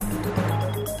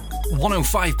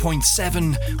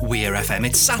105.7 Weir FM.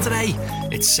 It's Saturday,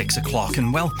 it's 6 o'clock,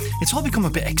 and well, it's all become a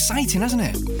bit exciting, hasn't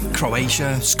it?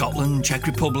 Croatia, Scotland, Czech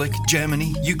Republic,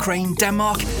 Germany, Ukraine,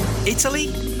 Denmark,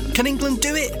 Italy. Can England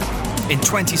do it? In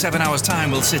 27 hours'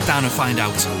 time, we'll sit down and find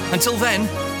out. Until then,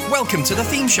 welcome to the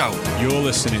theme show. You're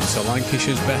listening to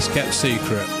Lancashire's Best Kept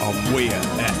Secret on Weir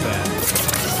FM.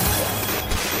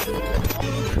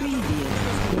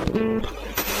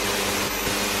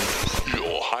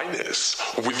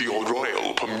 With your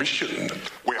royal permission,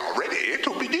 we are ready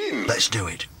to begin. Let's do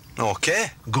it.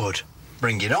 Okay, good.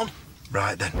 Bring it on.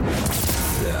 Right then.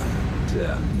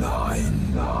 10,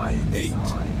 9,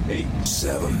 8,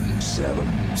 7,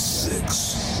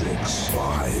 6,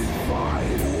 5,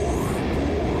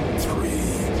 4, 3,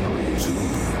 2,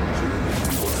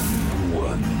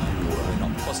 1.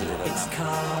 Not positive. It's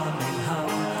coming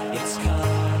home. It's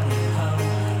coming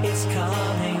home. It's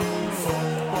coming.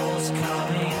 Football's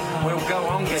coming home. We'll go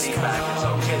on getting back, as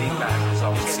I'm getting back, as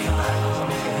I'm getting back, as I'm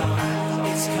getting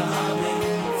back. It's coming,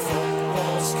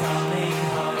 football's coming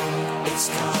home. It's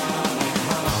coming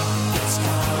home. It's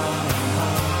coming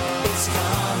home. It's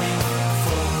coming,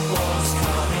 football's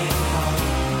coming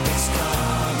home. It's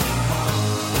coming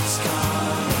home. It's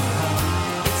coming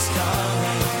home. It's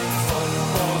coming,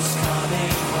 football's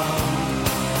coming home.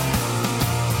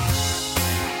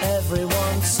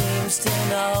 Everyone seems to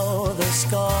know the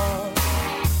score.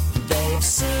 They've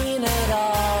seen it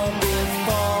all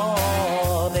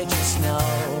before. They just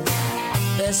know,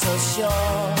 they're so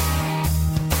sure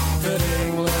that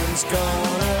England's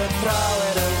gonna throw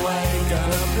it away,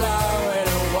 gonna blow it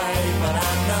away. But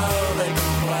I know they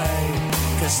can play,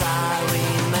 'cause I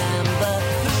remember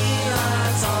 3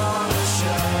 lines on the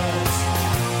shirt.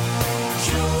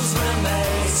 Jules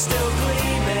Rimet still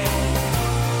gleaming,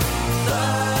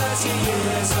 30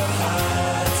 years of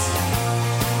hurt.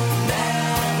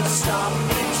 Stop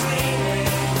me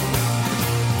dreaming.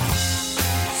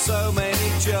 So many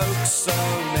jokes, so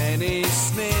many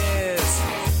sneers,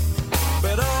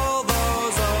 but all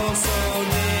those also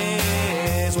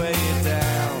nears weigh you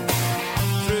down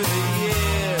through the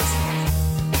years.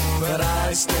 But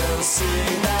I still see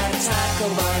that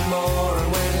tackle by Moore,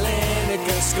 and when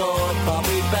Lineker scored,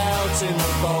 Bobby belting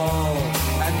the ball,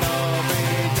 and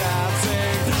nobody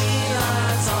doubting 3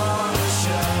 lines on the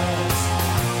shirt.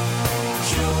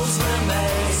 Jules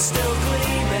Rimet still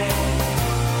gleaming,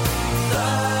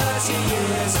 30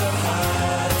 years of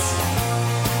hurt.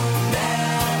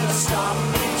 Never stop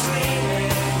me dreaming.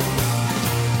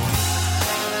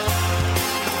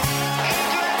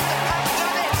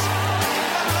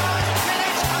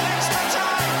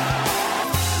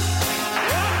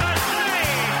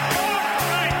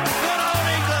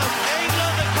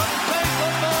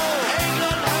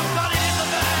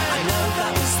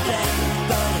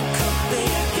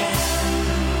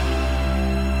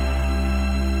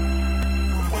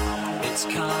 It's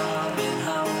coming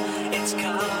home, it's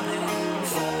coming,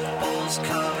 football's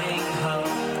coming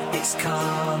home. It's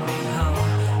coming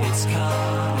home, it's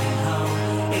coming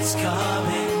home, it's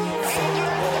coming,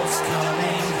 football's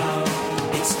coming home.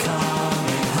 It's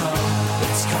coming home,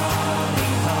 it's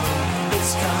coming home,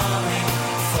 it's coming,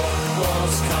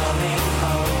 football's coming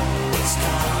home. It's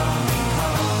coming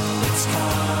home, it's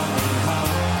coming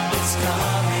home, it's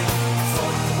coming,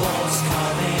 football's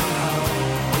coming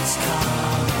home. It's coming.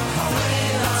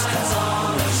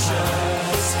 On a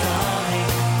shirt, it's coming.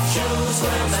 Jules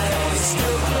Rimet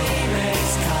still gleaming.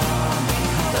 It's coming.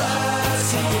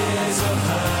 30 years of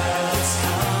hurt. It's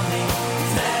coming.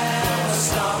 Never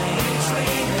stop me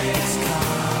dreaming. It's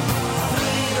coming.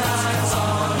 3 lines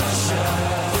on a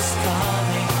shirt. It's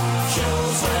coming.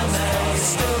 Jules Rimet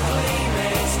still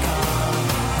gleaming. It's coming.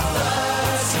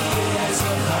 30 years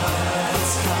of hurt.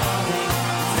 It's coming.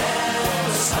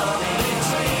 Never stop me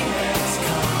dreaming. It's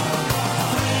coming.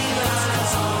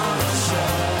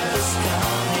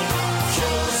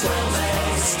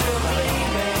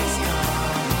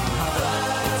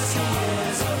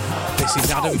 This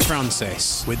is Adam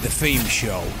Francis with the theme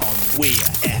show on Weir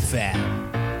FM.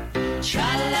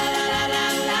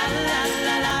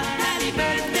 Tra-la-la-la-la-la-la-la, happy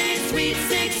birthday, sweet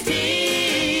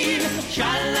 16.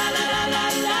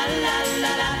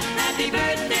 Tra-la-la-la-la-la-la-la, happy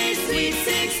birthday, sweet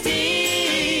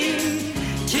 16.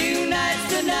 Tonight's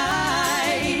the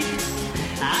night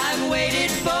I've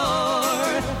waited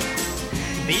for,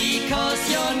 because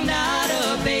you're not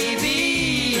a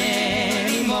baby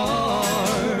anymore.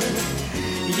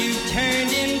 You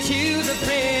turned into the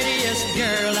prettiest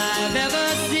girl I've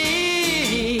ever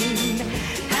seen.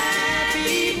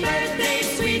 Happy birthday,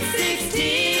 sweet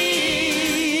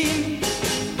 16.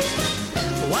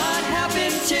 What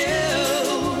happened to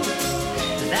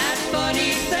that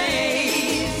funny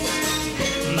face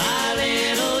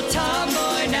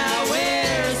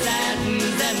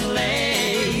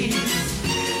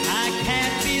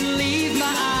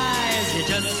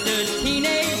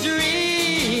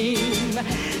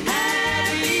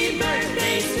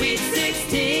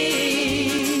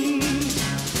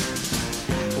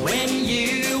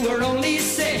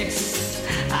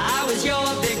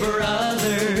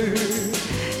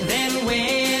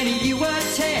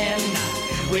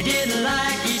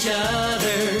like each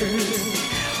other.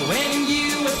 When you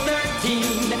were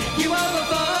 13, you were a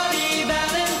funny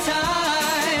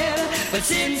Valentine. But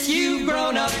since you've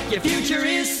grown up, your future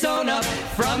is sewn up.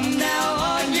 From now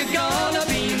on, you're gonna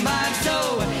be mine. So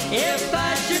if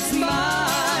I should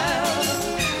smile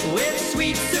with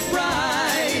sweet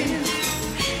surprise,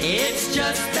 it's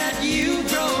just that you've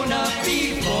grown up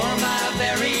before my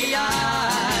very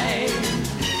eyes.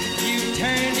 You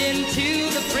turned into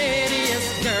the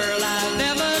prettiest girl I've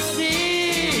ever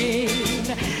seen.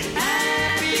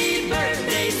 Happy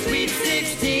birthday, sweet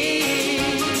 16.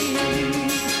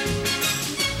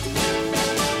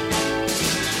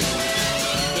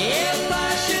 If I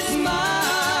should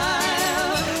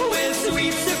smile with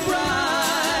sweet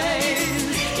surprise,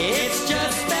 it's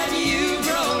just that you've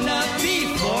grown up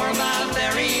before my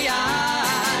very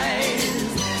eyes.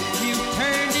 You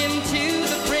turned into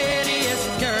the prettiest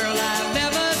girl I've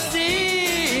ever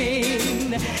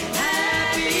seen.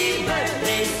 Happy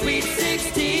birthday, sweet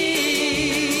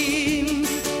 16.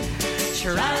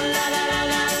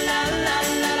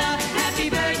 Tra-la-la-la-la-la-la-la-la. Happy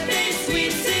birthday,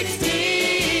 sweet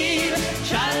 16.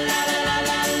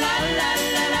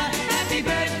 Tra-la-la-la-la-la-la-la. Happy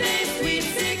birthday, sweet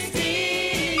 16.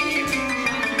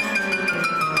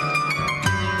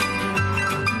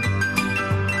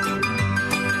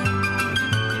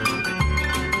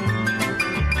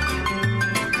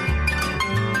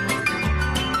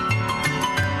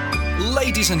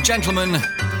 Ladies and gentlemen,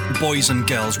 boys and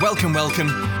girls, welcome,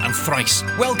 and thrice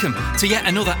welcome to yet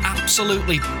another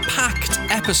absolutely packed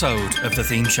episode of The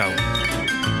Theme Show.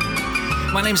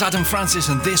 My name's Adam Francis,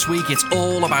 and this week it's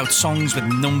all about songs with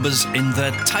numbers in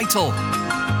the title.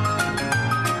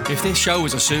 If this show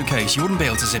was a suitcase, you wouldn't be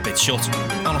able to zip it shut,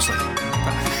 honestly.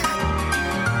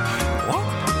 What?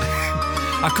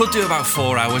 I could do about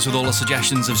 4 hours with all the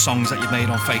suggestions of songs that you've made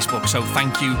on Facebook, so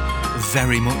thank you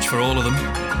very much for all of them.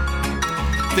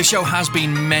 This show has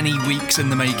been many weeks in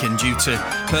the making due to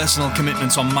personal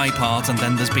commitments on my part, and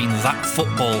then there's been that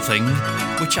football thing,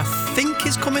 which I think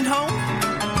is coming home.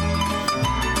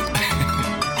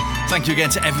 Thank you again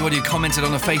to everybody who commented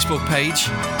on the Facebook page,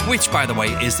 which, by the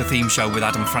way, is The Theme Show with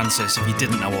Adam Francis, if you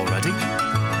didn't know already.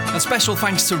 And special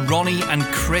thanks to Ronnie and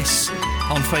Chris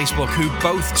on Facebook, who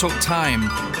both took time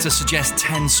to suggest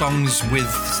 10 songs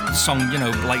with song,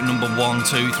 like number 1,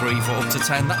 2, 3, 4, up to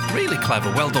 10. That's really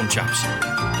clever. Well done, chaps.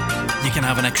 You can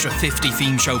have an extra 50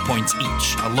 Theme Show points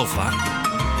each. I love that.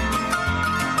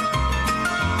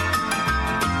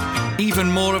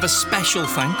 Even more of a special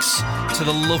thanks to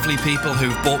the lovely people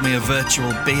who've bought me a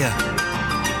virtual beer.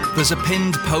 There's a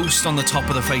pinned post on the top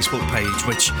of the Facebook page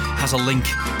which has a link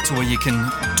to where you can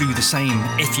do the same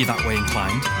if you're that way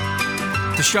inclined.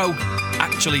 The show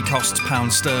actually costs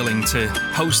 £1 to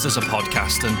host as a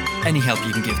podcast, and any help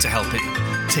you can give to help it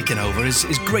ticking over is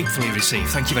gratefully received.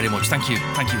 Thank you very much. Thank you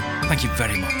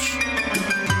very much.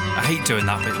 I hate doing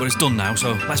that bit, but it's done now,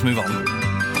 so let's move on.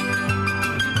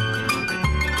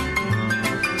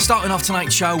 Starting off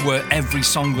tonight's show, where every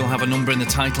song will have a number in the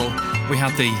title, we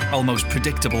had the almost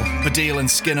predictable Baddiel and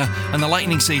Skinner and the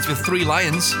Lightning Seeds with 3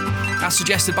 Lions, as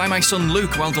suggested by my son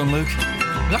Luke. Well done, Luke.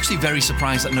 I'm actually very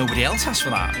surprised that nobody else asked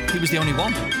for that. He was the only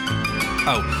one.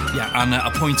 Oh, yeah, and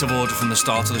a point of order from the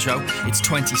start of the show. It's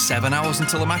 27 hours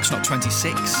until the match, not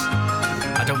 26.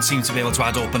 I don't seem to be able to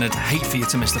add up, and I'd hate for you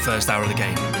to miss the first hour of the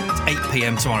game. It's 8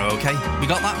 p.m. tomorrow, OK? We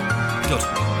got that? Good.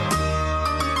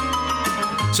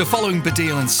 So following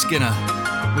Baddiel and Skinner,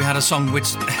 we had a song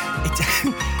which...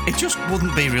 It just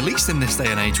wouldn't be released in this day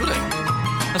and age, would it?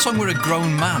 A song where a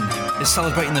grown man is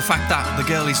celebrating the fact that the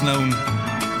girl he's known,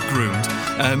 groomed,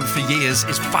 for years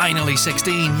is finally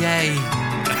 16. Yay!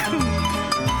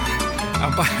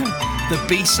 And the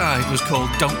B-side was called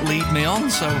Don't Lead Me On,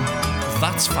 so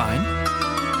that's fine.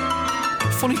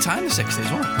 Funny time, the 60s,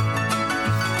 wasn't it?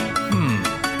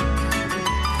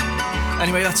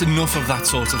 Anyway, that's enough of that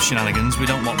sort of shenanigans. We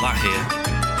don't want that here.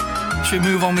 Should we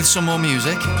move on with some more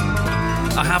music?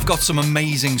 I have got some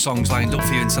amazing songs lined up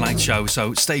for you in tonight's show,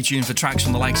 so stay tuned for tracks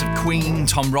from the likes of Queen,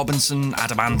 Tom Robinson,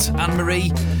 Adamant, Anne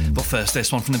Marie. But first,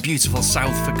 this one from the beautiful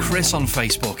South for Chris on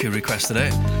Facebook, who requested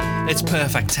it. It's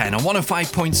Perfect 10 on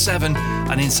 105.7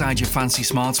 and inside your fancy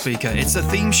smart speaker. It's The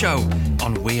Theme Show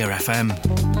on Weir FM.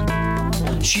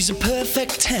 She's a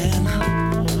perfect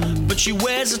 10, but she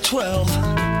wears a 12.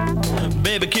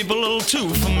 Baby, keep a little 2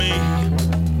 for me.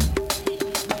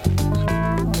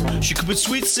 She could be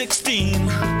sweet 16,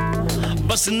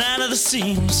 busting out of the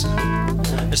seams.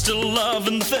 There's still love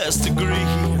in the first degree.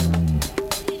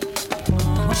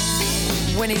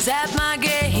 When he's at my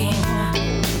game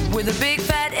with a big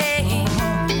fat A,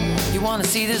 you wanna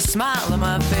see the smile on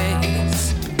my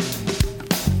face.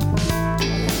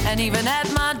 And even at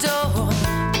my door,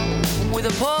 with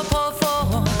a poor, poor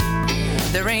four,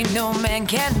 there ain't no man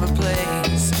can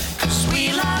replace. 'Cause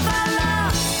we love our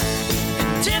love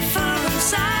in different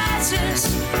sizes.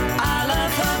 I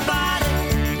love her body,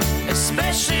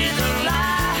 especially the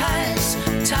lies.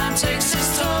 Time takes its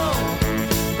toll,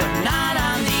 but not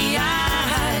on the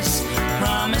eyes.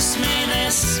 Promise me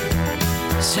this,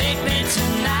 take me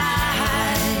tonight.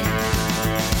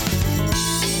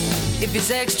 If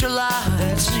it's extra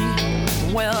large,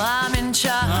 well, I'm in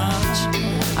charge.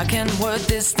 I can work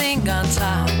this thing on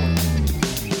top.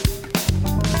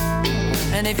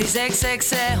 And if it's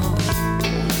XXL,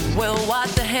 well, what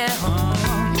the hell?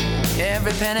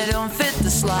 Every penny don't fit the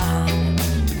slot.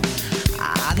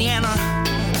 The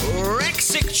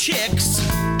anorexic chicks,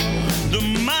 the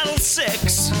model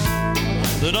 6,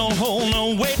 they don't hold no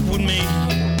weight with me.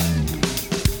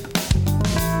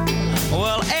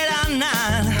 Well, 8 or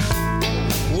 9,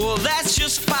 well, that's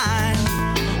just fine.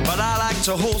 But I like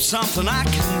to hold something I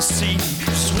can see.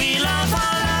 'Cause we love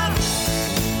our love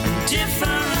in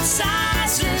different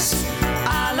sizes.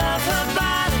 I love her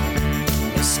body,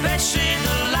 especially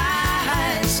the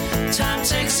lies. Time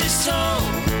takes its toll,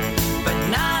 but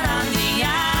not on the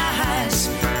eyes.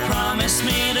 Promise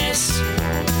me this,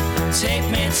 take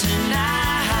me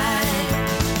tonight.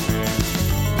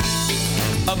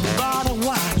 I bought a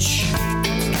watch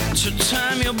to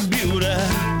time your beauty,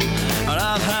 and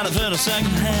I've had it for the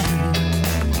second hand.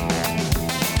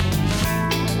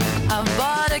 I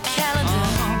bought a calendar,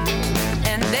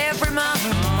 and every month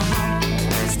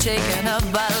is taken up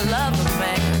by love of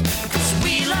man. 'Cause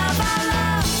we love our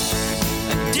love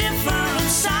in different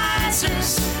sizes.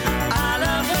 I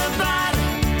love her body,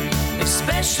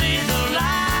 especially the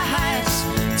lies.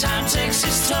 Time takes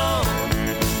its toll,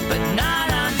 but not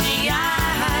on the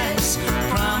eyes.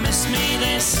 Promise me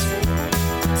this,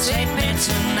 take me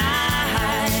tonight.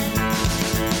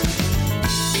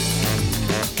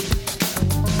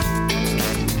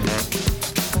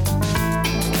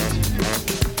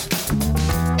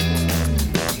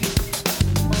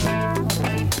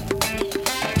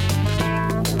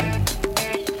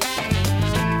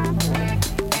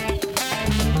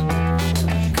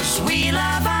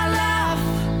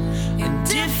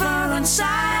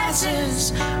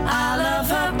 Sizes. I love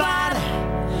her body,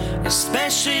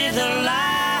 especially the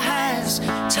lies.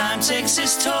 Time takes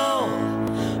its toll,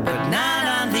 but not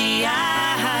on the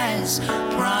eyes.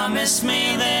 Promise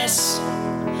me this,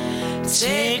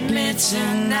 take me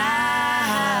tonight.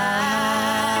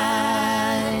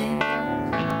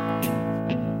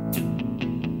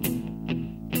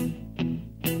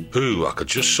 Ooh, I could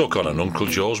just suck on an Uncle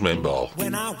Joe's mint ball.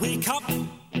 When I wake up,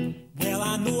 well,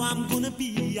 I know I'm gonna be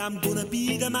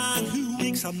the man who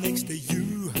wakes up next to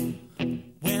you.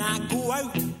 When I go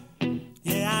out,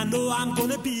 yeah, I know I'm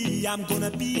gonna be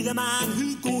the man who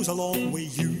goes along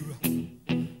with you.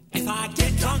 If I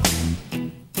get drunk,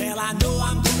 well, I know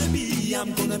I'm gonna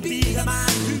be the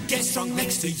man who gets drunk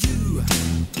next to you.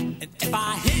 And if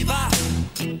I haver,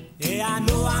 yeah, I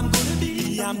know I'm gonna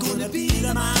be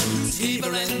the man who's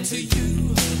havering to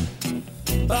you.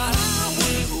 But I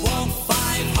would walk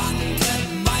 500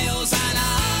 miles and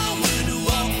I would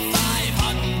walk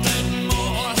 500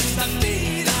 more to be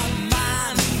the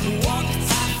man who walked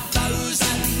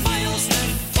 1,000 miles to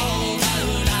fall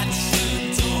down at your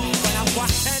door. When I'm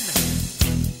working,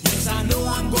 yes, I know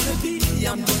I'm gonna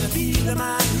be the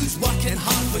man who's working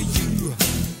hard for you.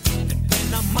 And when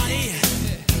the money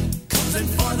comes in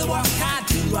for the work I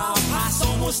do, I'll pass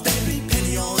almost every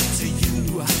penny on to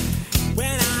you.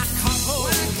 When I come home,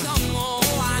 oh,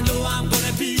 I know I'm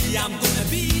gonna be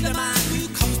the man who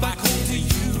comes back home to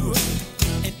you.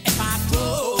 And if I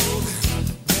broke,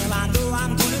 well, I know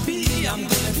I'm gonna be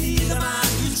the man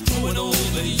who's going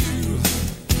over you.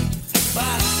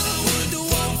 But I would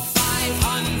walk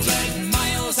 500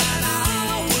 miles and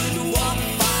I would walk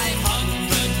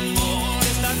 500 more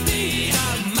just to be the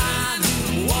man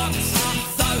who walks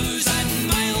 1,000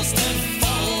 miles to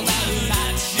fall down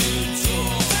at your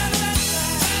door.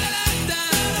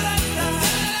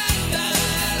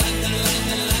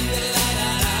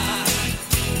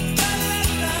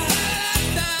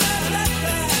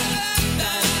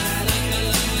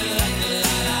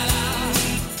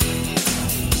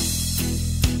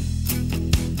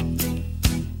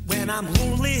 When I'm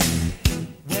lonely,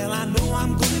 well, I know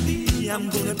I'm gonna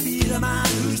be the man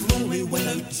who's lonely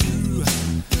without you.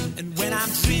 And when I'm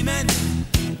dreaming,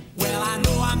 well, I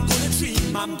know I'm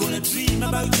gonna dream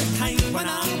about the time when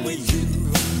I'm with you.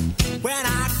 When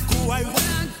I go out,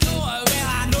 well,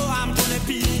 I know I'm gonna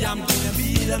be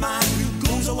the man who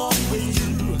goes along with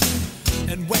you.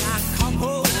 And when I come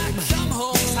home,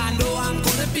 yes, I know I'm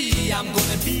gonna be I'm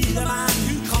gonna be the man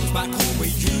who comes back home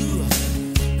with you.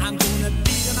 I'm gonna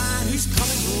be the man who's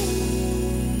coming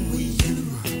home with you.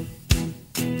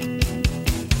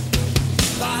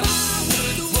 But I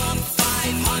would walk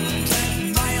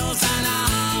 500 miles and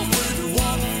I would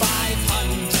walk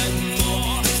 500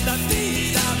 more to be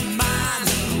the man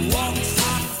who walks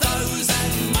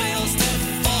 1,000 miles to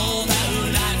fall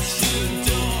down at your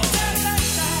door.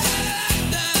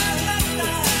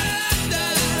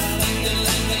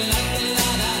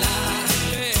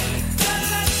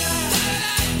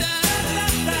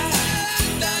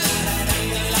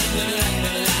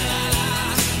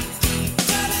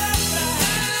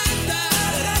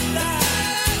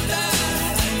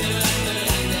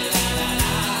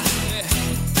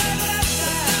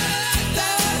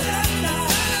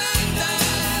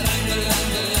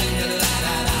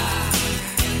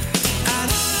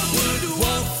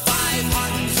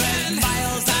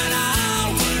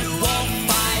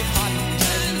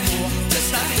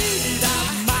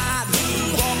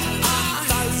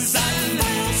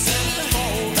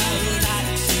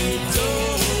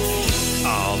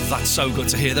 That's so good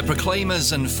to hear. The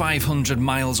Proclaimers and 500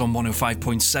 Miles on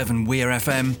 105.7 Weir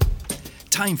FM.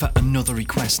 Time for another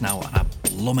request now, and I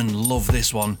blummin' love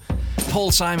this one.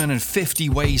 Paul Simon and 50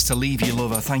 Ways to Leave Your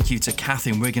Lover. Thank you to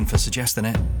Kathy in Wigan for suggesting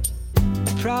it.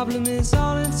 The problem is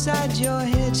all inside your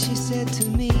head, she said to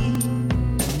me.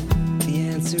 The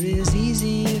answer is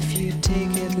easy if you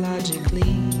take it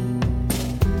logically.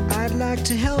 I'd like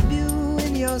to help you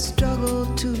in your struggle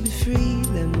to be free.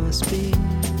 There must be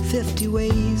 50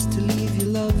 ways to leave your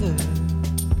lover.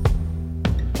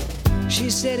 She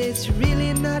said it's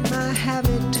really not my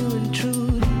habit to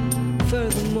intrude.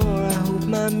 Furthermore, I hope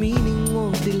my meaning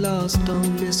won't be lost or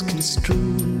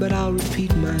misconstrued. But I'll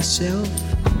repeat myself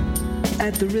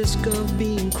at the risk of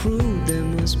being crude. There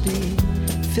must be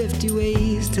 50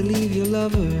 ways to leave your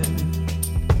lover.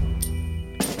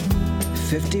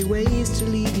 50 ways to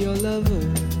leave your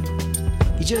lover.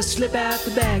 You just slip out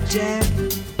the back, Jack.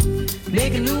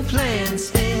 Make a new plan,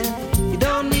 Stan. You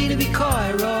don't need to be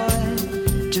coy, Roy.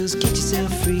 Just get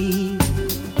yourself free.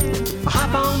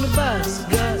 Hop on the bus,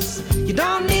 Gus. You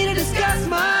don't need to discuss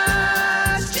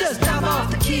much. Just drop off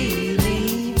the key,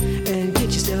 Lee, and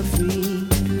get yourself free.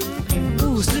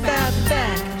 Ooh, slip out the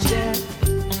back, Jack.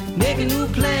 Make a new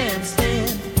plan, Stan.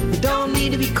 You don't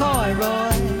need to be coy,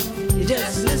 Roy. You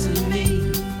just listen to me.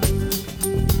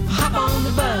 Hop on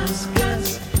the bus,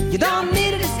 Gus. You don't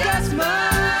need to discuss much.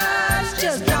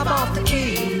 Just drop off the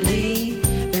key, Lee,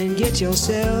 and get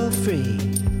yourself free.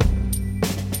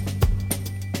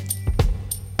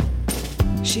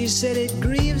 She said it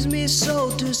grieves me so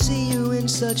to see you in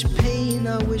such pain.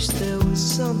 I wish there was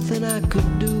something I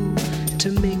could do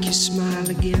to make you smile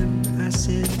again. I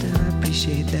said I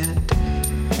appreciate that.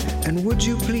 And would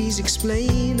you please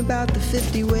explain about the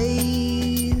 50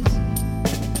 ways?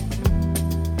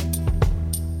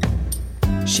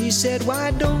 She said,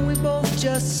 why don't we both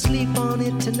just sleep on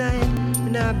it tonight?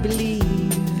 And I believe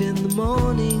in the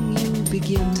morning you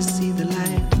begin to see the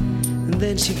light. And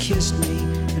then she kissed me,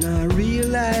 and I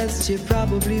realized she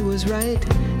probably was right.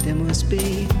 There must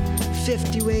be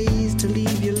 50 ways to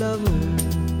leave your lover.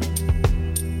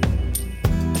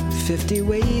 50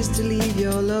 ways to leave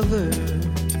your lover.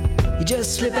 You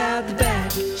just slip out the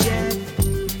back, Jack.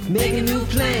 Make a new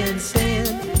plan, Stan.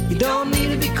 You don't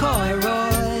need to be coy,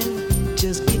 Roy.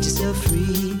 Just get yourself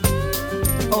free.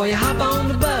 Or you hop on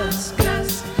the bus,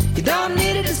 Gus. You don't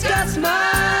need to discuss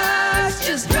much.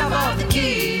 Just drop off the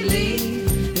key, Lee,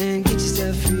 and get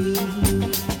yourself free.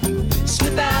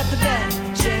 Slip out the back,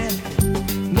 Jack.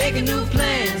 Make a new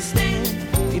plan, Stan.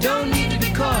 You don't need to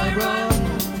be coy, Roy.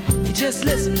 You just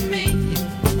listen to me.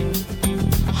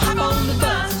 Hop on the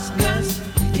bus, Gus.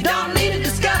 You don't need to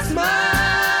discuss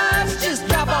much. Just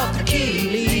drop off the key,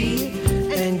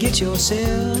 Lee, and get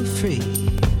yourself free.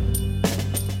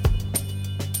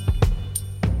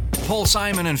 Paul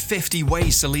Simon and 50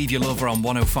 Ways to Leave Your Lover on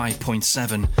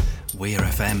 105.7 Weir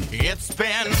FM. It's been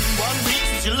 1 week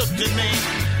since you looked at me.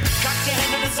 Cocked your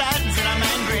head to the side and said I'm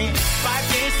angry.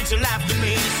 5 days since you laughed at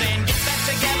me, saying get back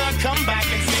together, come back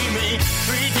and see me.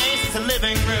 3 days since the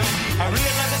living room. I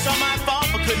realized it's all my fault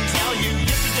but couldn't tell you.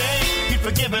 Yesterday you'd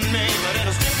forgiven me, but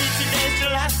it'll still be 2 days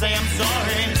till I say I'm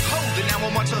sorry. Hold it, now I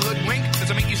want to hoodwink.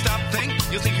 Does it make you stop think?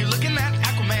 You'll think you're looking at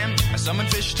Aquaman. I summon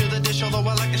fish to the dish, although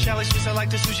I like the shallow fish, I like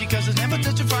the sushi, cause it's never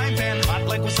touch a frying pan. Hot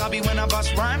like wasabi when I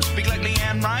bust rhymes, speak like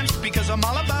Leanne Rhymes, because I'm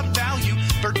all about value.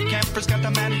 Bert Camper's got the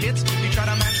mad hits, you try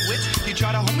to match wits, you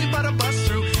try to hold me but I bust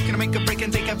through. Gonna make a break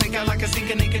and take a pick out like a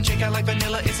stinking naked and shake out like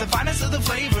vanilla, it's the finest of the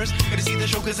flavors. Gonna see the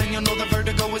show cause then you'll know the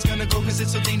vertigo is gonna go, cause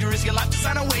it's so dangerous, you'll have to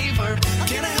sign a waiver.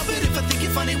 Can't I help it if I think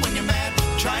you're funny when you're mad?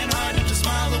 Trying hard not to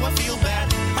smile, though I feel bad.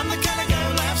 I'm the kind of guy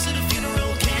who laughs at a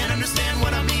funeral. Can't understand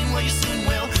what I mean, well, you soon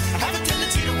will. I have a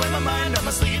tendency to wear my mind on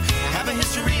my sleeve. I have a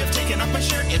history of taking off my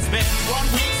shirt. It's been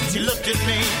 1 week since you looked at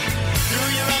me. Threw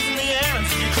your arms in the air and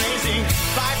said you're crazy.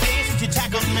 5 days since you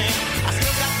tackled me. I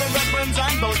still got the red burns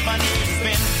on both my knees. It's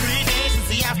been 3 days since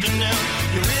the afternoon.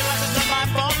 You realize it's not my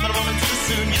fault, but I wanted too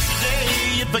soon.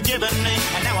 Yesterday you'd forgiven me,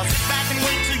 and now I'll sit back and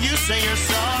wait till you say you're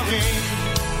sorry.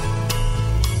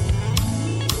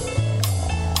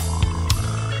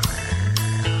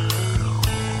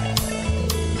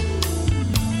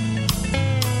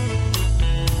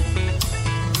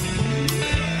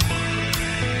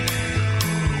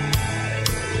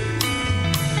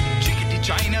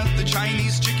 China, the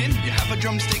Chinese chicken. You have a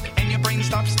drumstick and your brain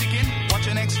stops sticking.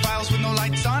 Watching X-Files with no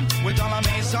lights on, with all our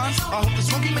maisons. I hope the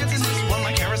smoky man's in this one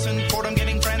like Harrison Ford. I'm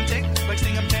getting frantic, like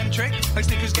Stingham Tantric, like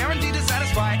Snickers guaranteed to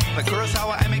satisfy. Like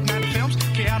Kurosawa, I make mad films.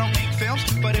 Okay, I don't make films,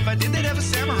 but if I did, they'd have a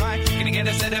samurai. Gonna get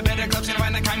a set of better clubs, gonna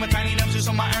find the kind with tiny nubs,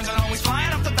 so my irons are always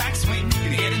flying off the backswing.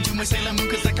 Gonna get into my Sailor Moon,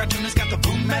 cause that cartoonist got the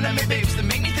boom anime babes that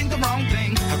make me think the wrong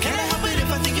thing. How can I help it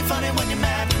if I think you're funny when you're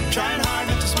mad? Trying hard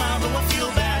not to smile, but I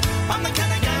feel bad. I'm the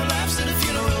kind of guy who laughs at a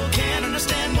funeral. Can't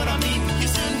understand what I mean, you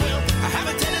soon will. I have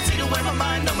a tendency to wear my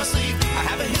mind on my sleeve. I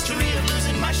have a history of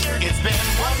losing my shirt. It's been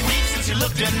 1 week since you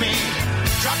looked at me.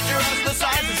 Dropped your arms to the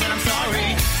sides and said I'm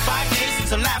sorry. 5 days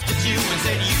since I laughed at you and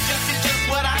said you just did just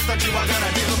what I thought you were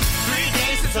gonna do. 3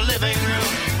 days since the living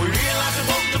room. We realized we're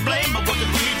both to blame, but what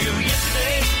did we do?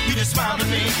 Yesterday, you just smiled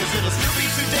at me, cause it'll still be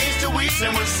 2 days till we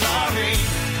say we're sorry.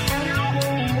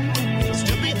 It'll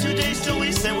still be 2 days till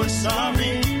we say we're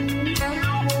sorry.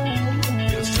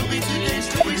 It'll still be 2 days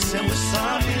till we say we're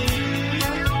sorry.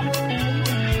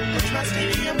 Richmond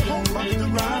Stadium, home of the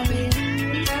Robbie.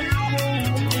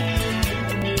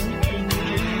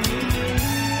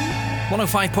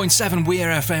 105.7 Weir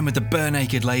FM with the Bare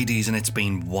Naked Ladies, and it's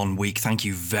been 1 week. Thank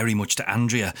you very much to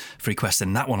Andrea for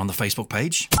requesting that one on the Facebook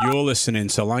page. You're listening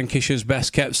to Lancashire's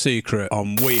Best Kept Secret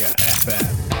on Weir FM.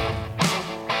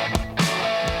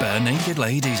 Bare Naked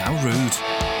Ladies, how rude.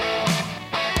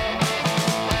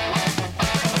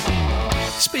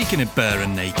 Speaking of bare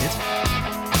and naked,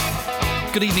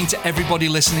 good evening to everybody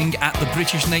listening at the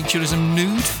British Naturism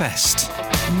Nude Fest.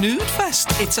 Nude Fest,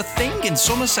 it's a thing in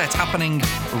Somerset happening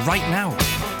right now.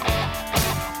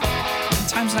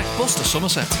 Time's next bus to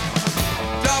Somerset.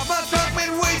 Drop my truck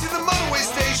midway to the motorway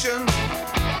station.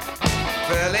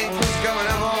 Fairlane was coming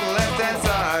up on the left hand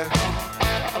side.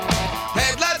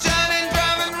 Headlight shining,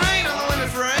 driving rain on the window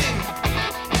frame.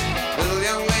 Little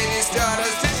young lady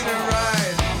started stitching a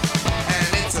ride. And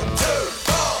it's a 2,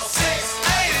 4, 6,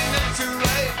 8, and never too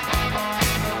late.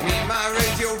 Me and my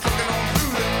radio trucking on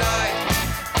through the night.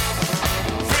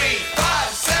 3,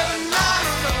 5, 7, 9, I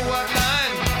don't know what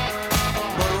line.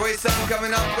 Motorway sun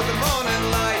coming up with the morning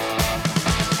light.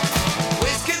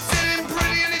 Whiskey sitting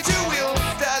pretty in a two-wheel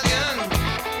stallion.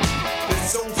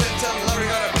 This old 10-ton lorry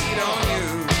got a beat on you.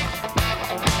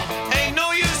 Ain't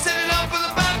no use setting up with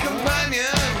a bad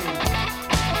companion.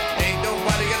 Ain't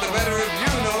nobody got the better of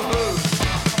you, no who.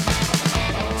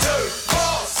 2,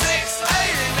 4, 6,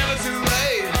 8, ain't never too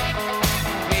late.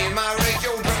 Me and my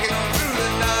radio trucking on through the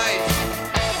night.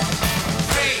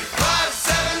 3, 5,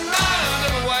 7, 9,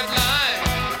 another white line.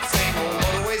 Same old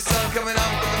motorway sun coming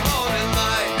up with the morning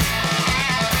light.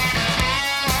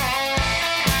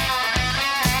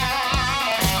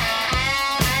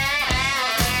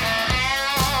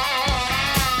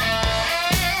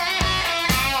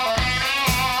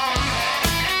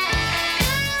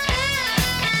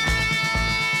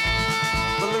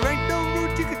 Well, there ain't no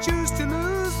route you could choose to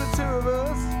lose the two of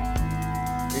us.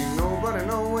 Ain't nobody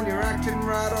know when you're acting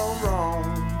right or wrong.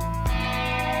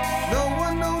 No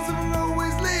one knows if the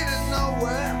roadway's leading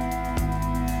nowhere.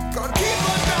 Gotta keep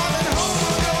on driving home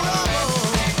or go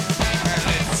home. And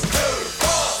it's 2, 4,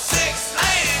 6,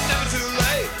 8, ain't never too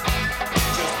late.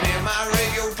 Just me and my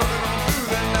radio trucking on through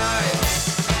the night.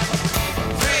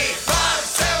 3, 5,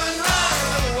 7, 9,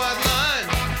 another white line.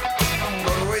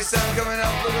 Motorway sun coming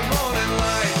up with the morning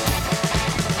light.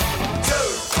 2,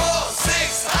 4,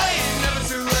 6, 8, ain't never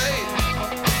too late.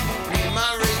 Me and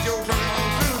my radio trucking on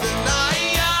through the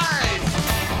night.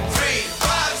 3,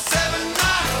 5, 7,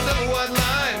 9, another white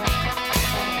line.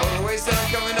 Motorway sun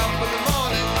coming up with the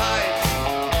morning light.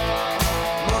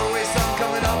 Motorway sun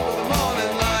coming up with the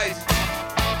morning light.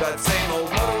 That same old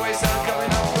motorway sun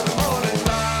coming up with the morning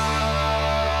light.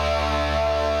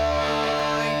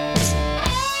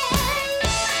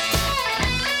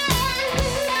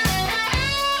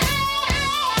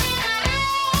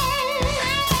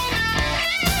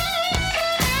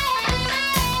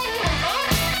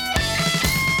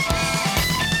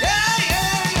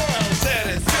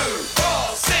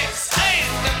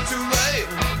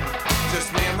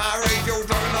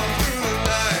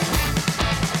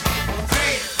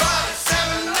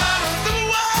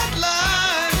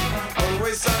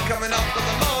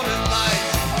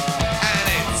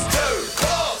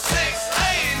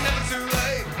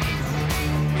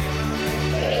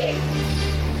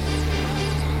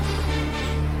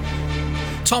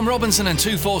 Tom Robinson and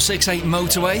 2468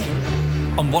 Motorway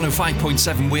on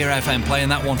 105.7 Weir FM, playing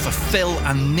that one for Phil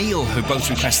and Neil, who both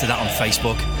requested that on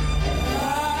Facebook.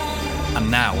 And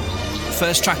now,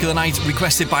 first track of the night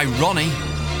requested by Ronnie.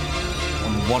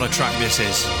 And what a track this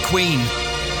is. Queen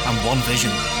and One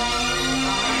Vision.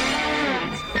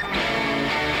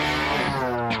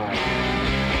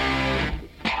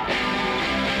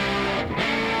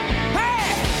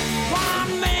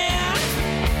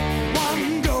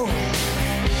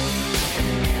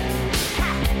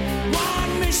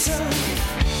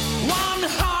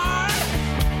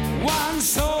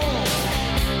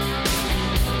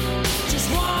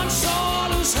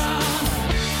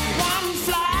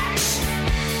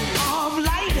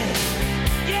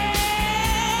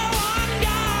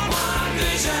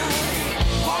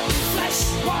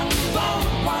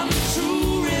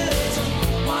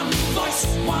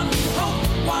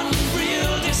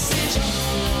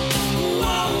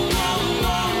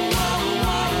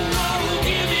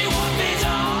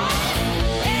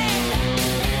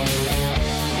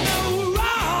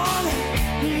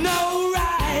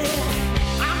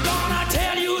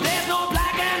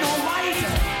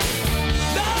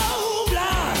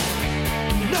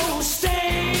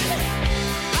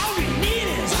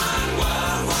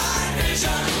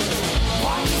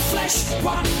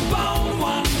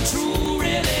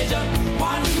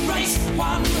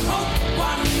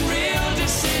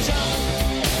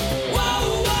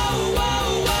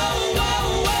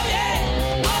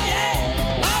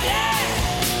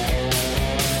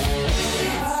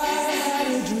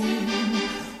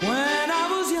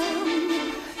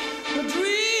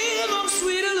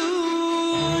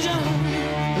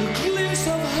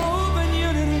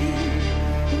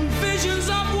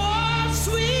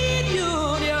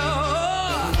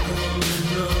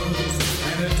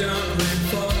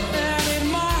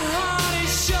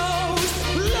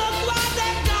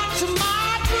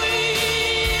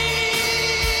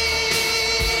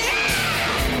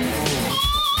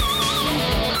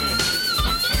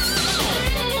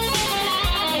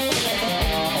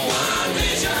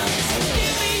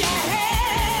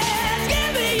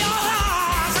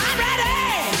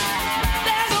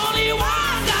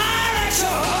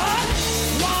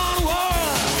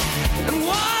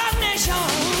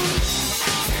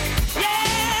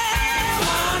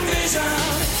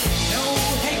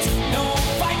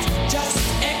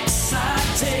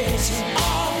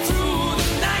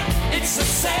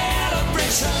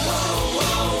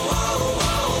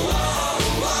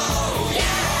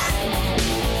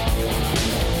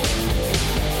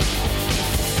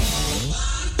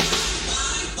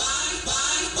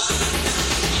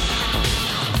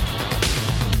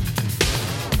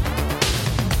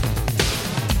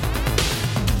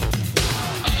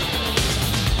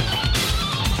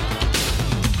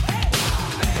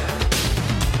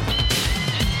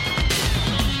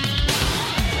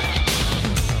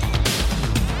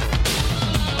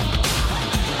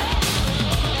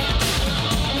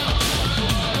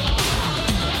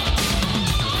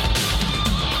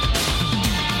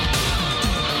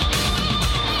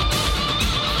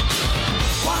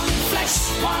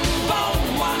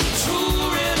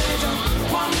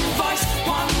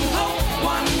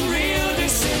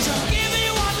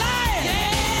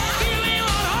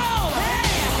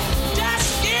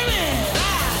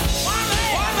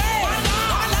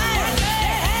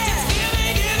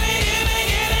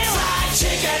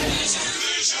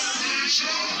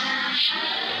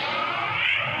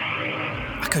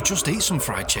 Just eat some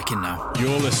fried chicken now.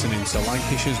 You're listening to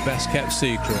Lancashire's Best Kept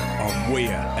Secret on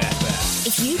Weir FM.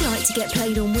 If you'd like to get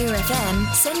played on Weir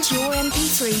FM, send your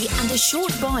MP3 and a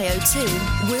short bio to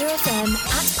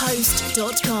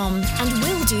weirfm@post.com and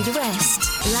we'll do the rest.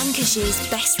 Lancashire's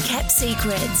Best Kept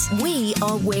Secret. We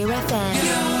are Weir FM.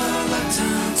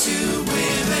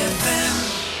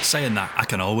 Saying that, I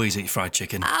can always eat fried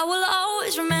chicken. I will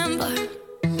always remember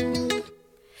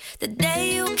the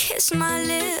day you kissed my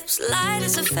lips, light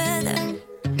as a feather.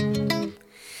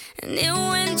 And it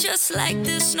went just like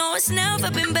this. No, it's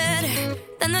never been better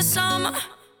than the summer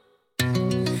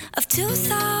of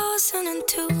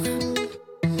 2002.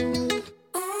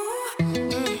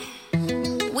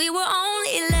 We were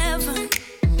only 11,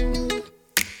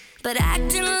 but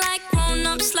acting like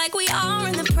grown-ups, like we are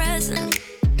in the present.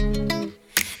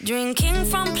 Drinking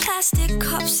from plastic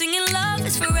cups, singing love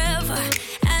is forever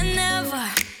and never.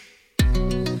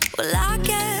 Well, I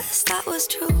guess that was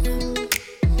true.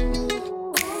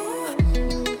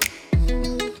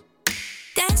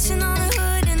 Dancing on a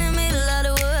hood in the middle of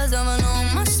the woods of an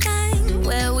old Mustang,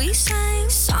 where we sang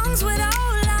songs with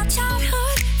all our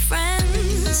childhood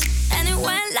friends. And it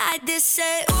went like this,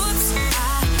 say, oops, I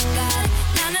got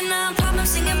 99 problems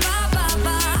singing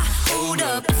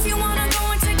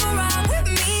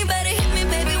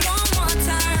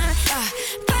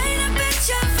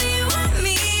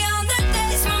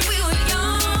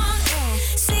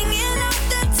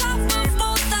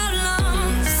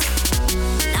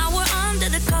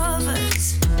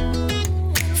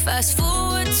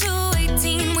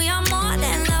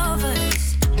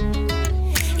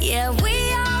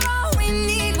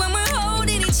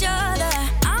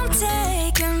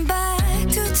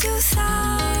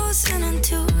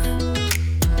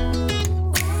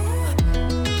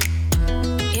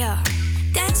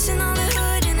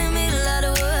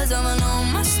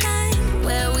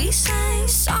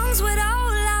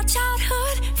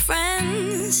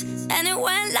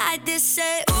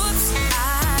say, oops,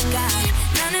 I got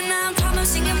 99 problems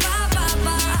singing bye, bye,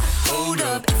 bye. Hold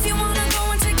up, if you wanna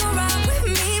go and take a ride with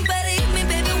me, better hit me,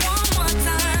 baby, one more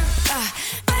time.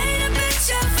 Paint a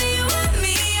picture for you and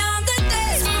me on the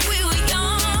days when we were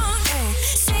young.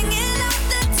 Singing at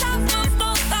the top of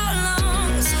both our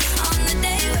lungs on the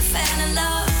day we fell in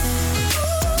love.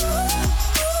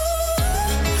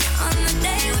 On the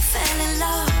day we fell in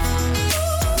love.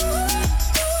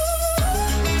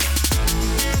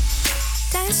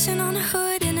 Dancing on a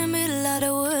hood in the middle of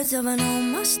the woods of an old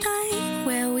Mustang,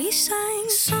 where we sang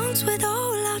songs with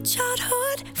all our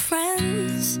childhood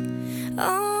friends.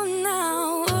 Oh,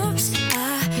 now, oops,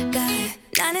 I got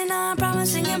 99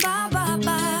 problems singing bye, bye,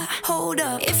 bye. Hold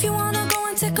up, if you wanna go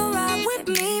and take a ride with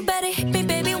me, better hit me,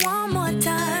 baby, one more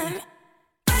time.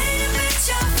 Paint a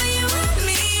picture for you and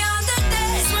me on the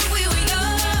days when we were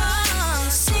young.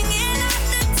 Singing at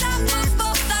the top of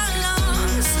both our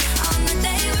lungs on the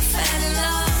day we fell in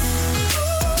love.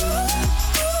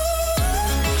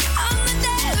 On the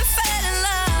day we fell in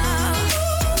love.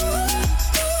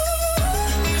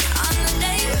 On the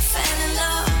day we fell in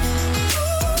love.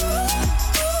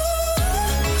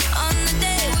 On the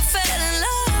day we fell in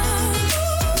love.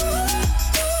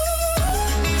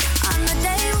 On the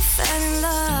day we fell in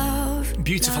love.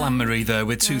 Beautiful Anne-Marie there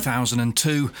with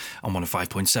 2002 on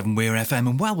 105.7 Weir FM.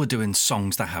 And while we're doing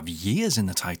songs that have years in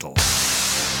the title,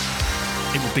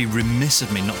 it would be remiss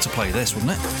of me not to play this,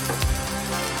 wouldn't it?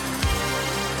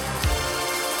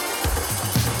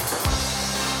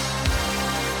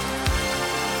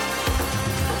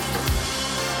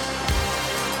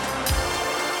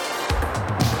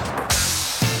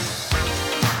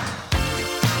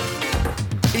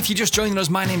 If you're just joining us,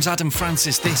 my name's Adam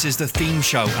Francis. This is the theme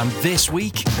show, and this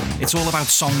week it's all about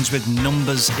songs with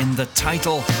numbers in the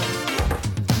title.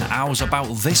 And ours about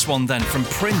this one then, from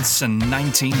Prince in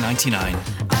 1999.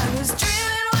 I was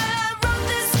dreaming when I wrote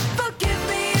this. Forgive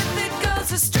me if it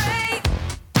goes astray.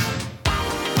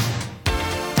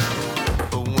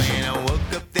 But when I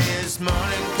woke up this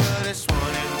morning, could have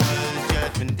sworn it was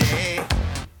Judgment Day.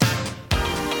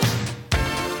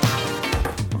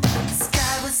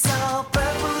 Sky was all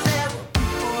purple, there were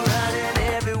people running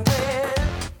everywhere.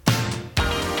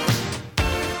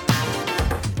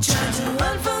 Trying to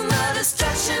run from the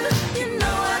distraction, you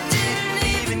know I didn't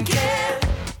even care.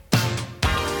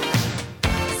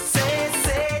 Say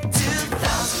 2000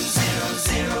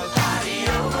 party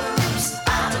over, oops,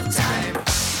 out of time.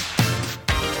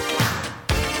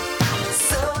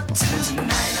 So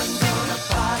tonight I'm gonna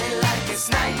party like it's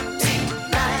 1999.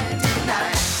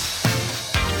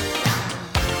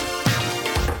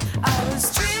 I was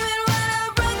dreaming when I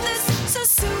wrote this, so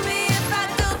sue me if I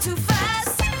go too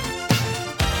fast.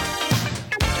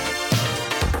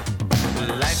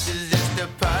 Life is just a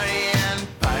party and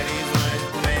parties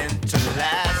weren't meant to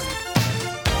last.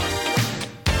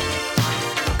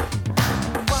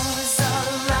 War is all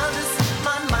around us,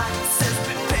 my mind says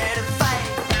prepare to fight.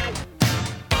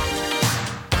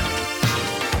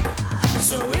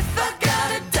 So if I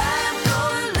gotta die, I'm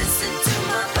gonna listen to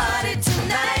my body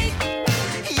tonight.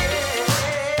 Yeah,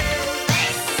 they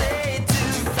say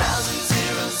 2000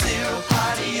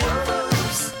 party over,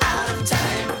 oops, out of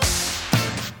time.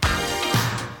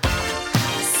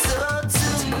 So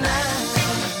tonight I'm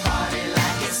gonna party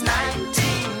like it's 1999.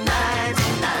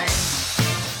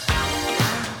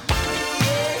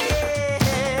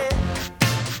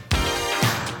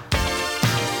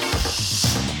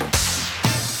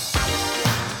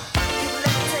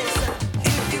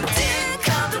 If you didn't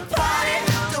come to party,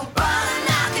 don't bother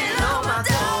knocking on my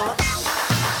door.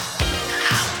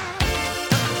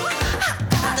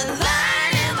 Got the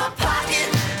line in my pocket,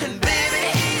 and baby,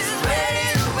 he's ready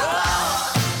to roll.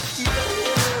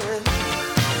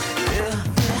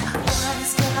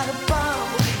 Body's got a bomb,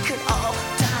 could all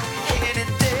die any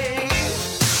day.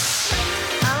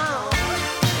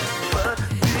 But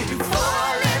before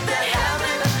I let that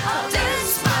happen, I'll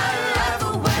dance my life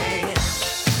away.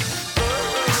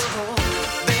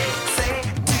 They say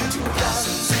 2000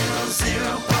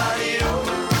 party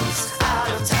over, oops, out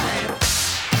of time.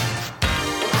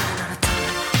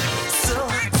 So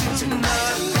tonight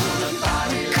I'm gonna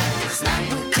party like it's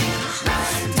 1999.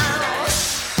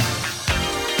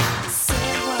 Say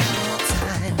it one more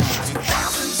time. 2000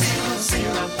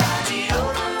 party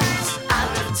over, oops,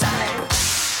 out of time.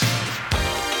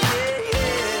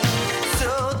 So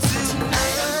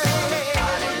tonight I'm gonna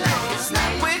party like it's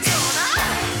 1999. We're gonna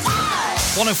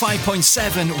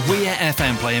 105.7 Weir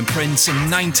FM playing Prince in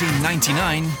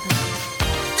 1999.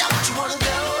 Don't you wanna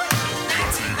go?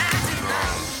 1999.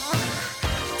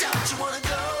 Don't you wanna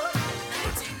go?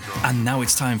 And now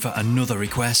it's time for another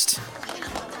request.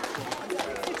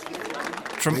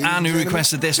 from Anne, who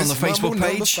requested this on the Facebook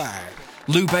page.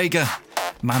 Lou Bega,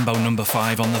 Mambo number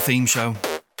 5 on the theme show.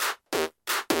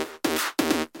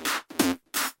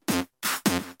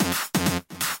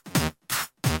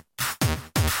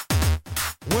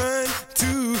 1,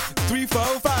 2, 3,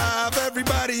 4, 5.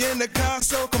 Everybody in the car,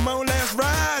 so come on, let's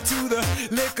ride to the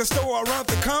liquor store around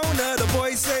the corner. The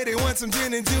boys say they want some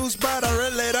gin and juice, but I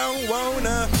really don't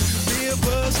wanna be a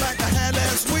buzz like I had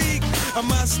last week. I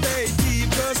must stay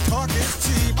deep, cause talk is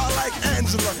cheap. I like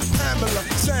Angela, Pamela,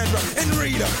 Sandra, and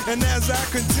Rita. And as I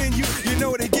continue, you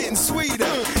know they're getting sweeter.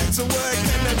 So what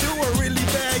can I do? I really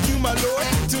bag you, my lord.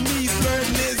 To me,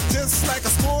 flirting is just like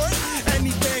a sport.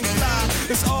 Anything fly,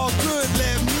 it's all good.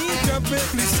 Let me jump in,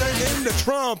 please sing the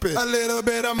trumpet. A little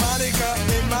bit of Monica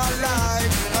in my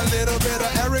life. A little bit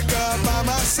of Erica by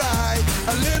my side.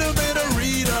 A little bit of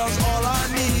Rita's all I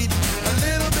need. A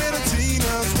little bit of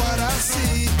Tina's what I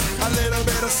see. A little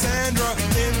bit of Sandra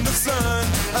in the sun.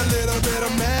 A little bit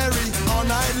of Mary all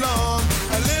night long.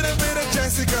 A little bit of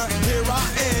Jessica, here I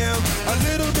am. A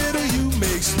little bit of you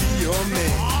makes me your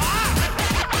man.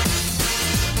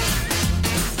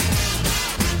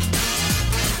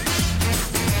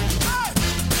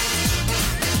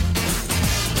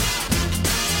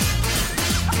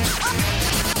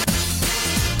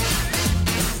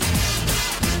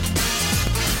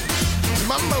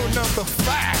 Mambo number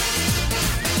 5.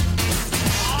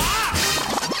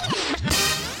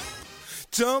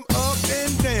 Jump up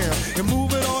and down and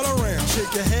move it all around.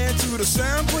 Shake your hand to the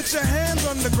sound, put your hands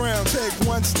on the ground. Take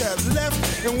one step left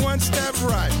and one step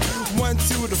right. One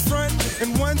to the front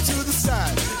and one to the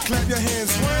side. Clap your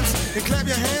hands once and clap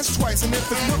your hands twice. And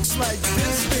if it looks like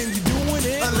this, then you're doing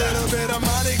it. A little bit of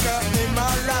Monica in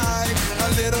my life. A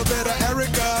little bit of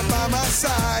Erica by my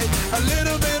side. A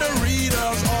little bit of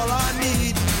Rita's all I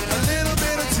need. A little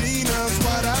bit of Tina's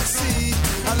what I see.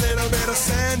 A little bit of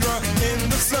Sandra in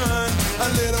the sun. A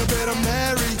little bit of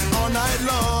Mary all night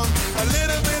long. A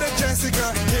little bit of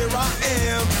Jessica, here I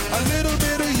am. A little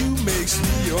bit of you makes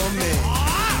me your man.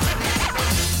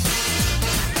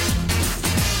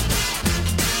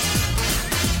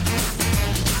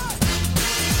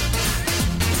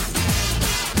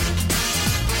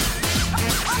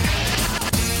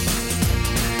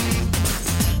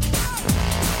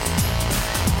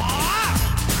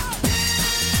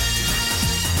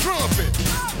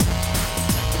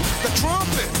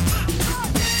 Trumpet.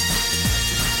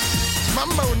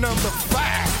 Mambo number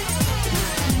 5.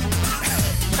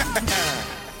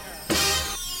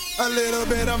 A little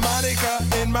bit of Monica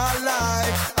in my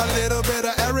life. A little bit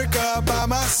of Erica by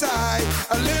my side.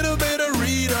 A little bit of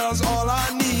Rita's all I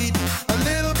need. A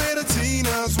little bit of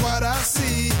Tina's what I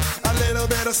see. A little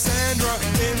bit of Sandra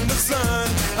in the sun.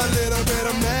 A little bit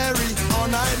of Mary all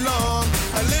night long.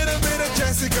 A little bit of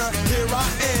Jessica, here I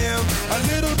am. A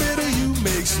little bit of you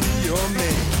makes me your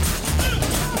man.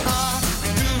 I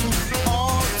do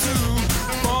all to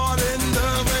fall in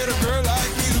love with a girl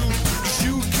like you. 'Cause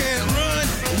you can't run,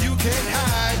 you can't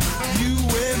hide. You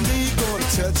and me gonna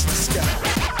touch the sky.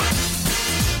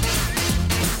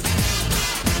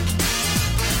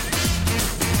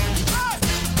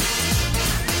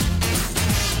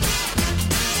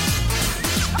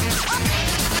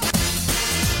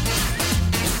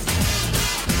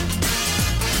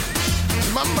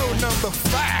 Mambo number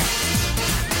 5.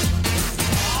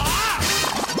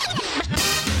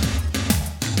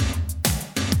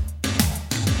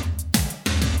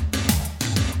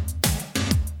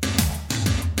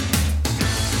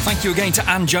 Thank you again to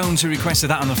Ann Jones, who requested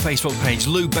that on the Facebook page.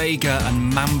 Lou Bega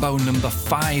and Mambo number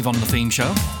 5 on the theme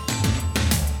show.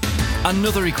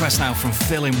 Another request now from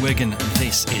Phil in Wigan.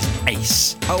 This is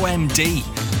Ace, OMD,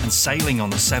 and Sailing on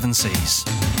the Seven Seas.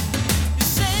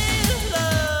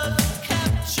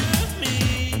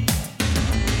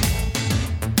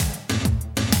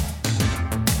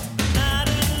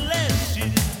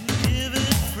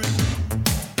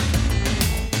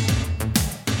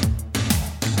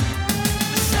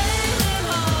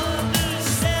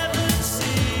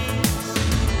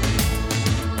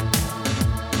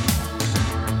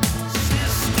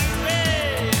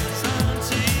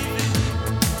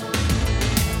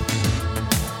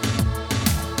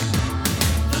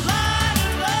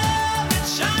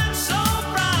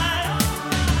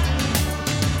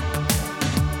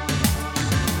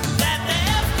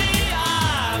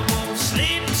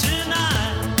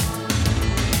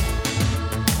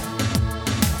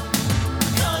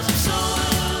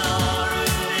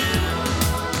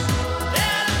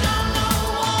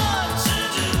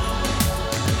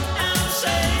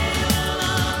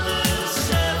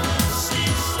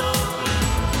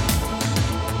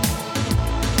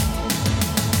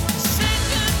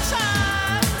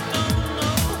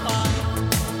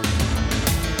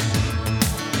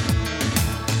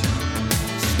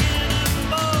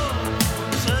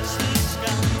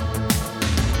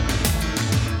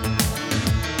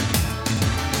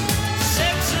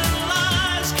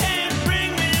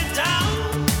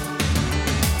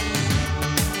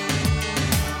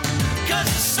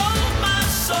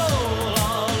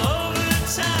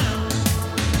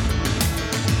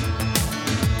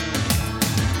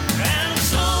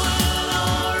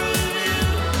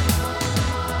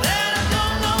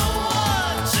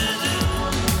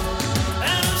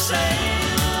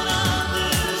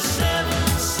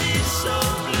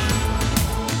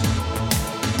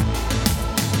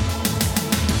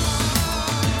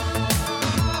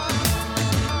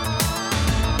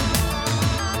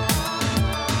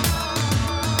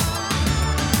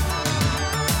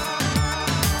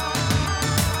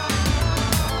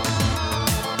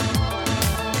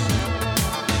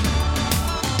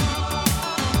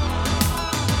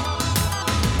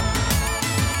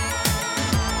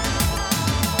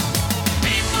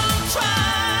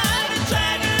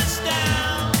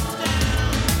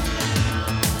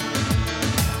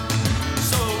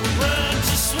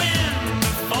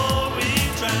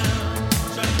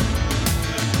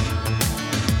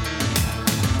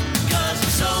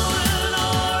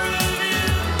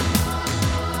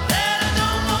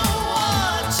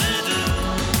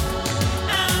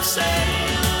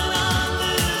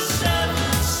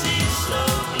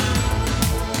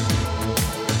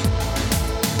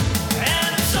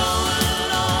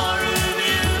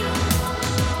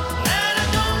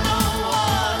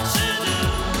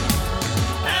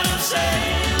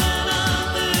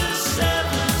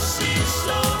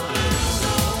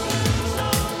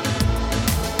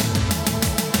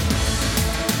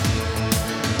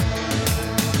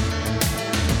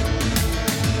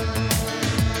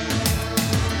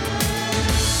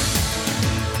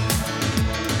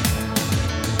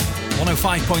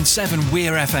 105.7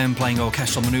 Weir FM, playing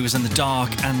orchestral manoeuvres in the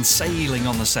dark and sailing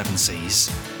on the seven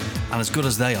seas. And as good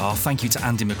as they are, thank you to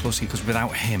Andy McCluskey, because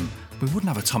without him, we wouldn't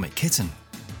have Atomic Kitten.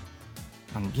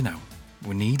 And, you know,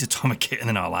 we need Atomic Kitten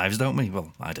in our lives, don't we?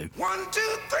 Well, I do. 1, 2,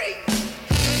 3.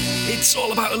 It's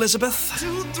all about Elizabeth.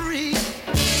 2, 3.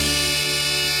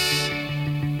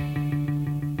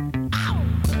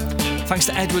 Thanks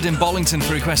to Edward in Bollington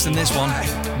for requesting this one.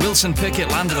 Wilson Pickett,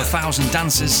 Land of 1,000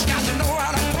 Dances.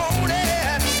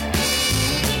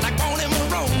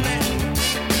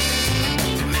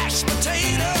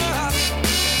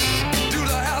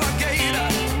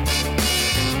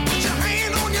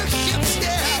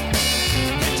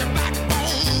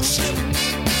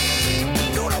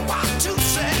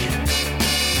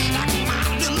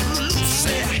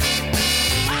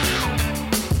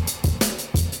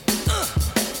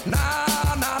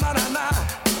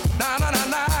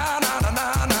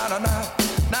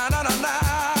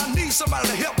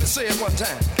 Say it one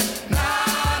time.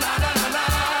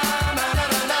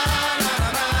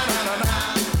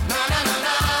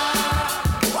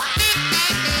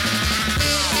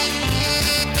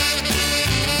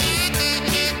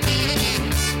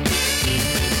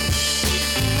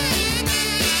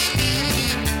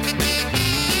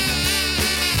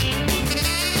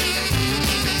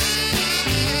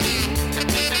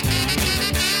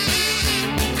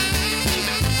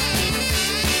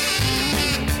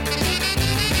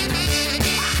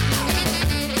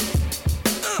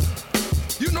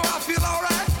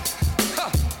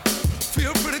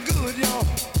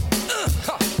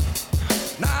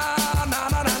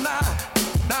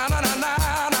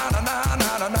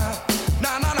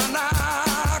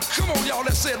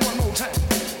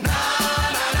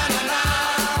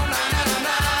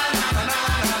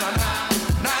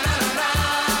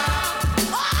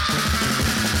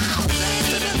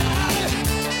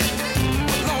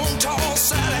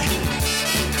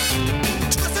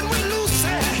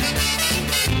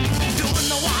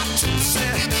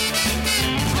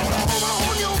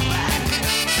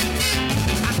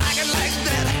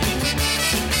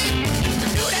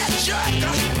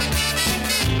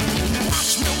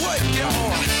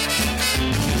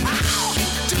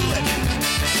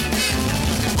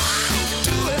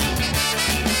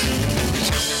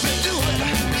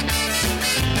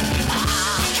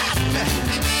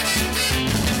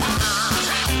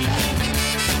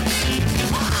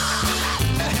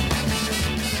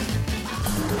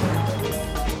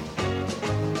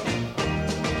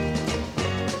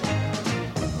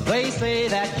 They say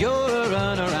that you're a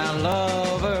runaround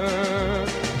lover,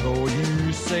 though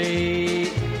you say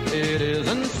it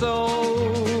isn't so.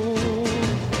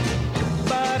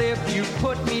 But if you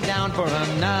put me down for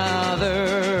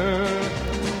another,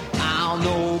 I'll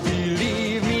know,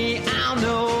 believe me, I'll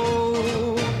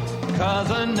know. 'Cause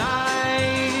a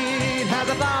night has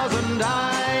 1,000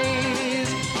 eyes,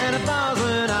 and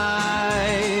 1,000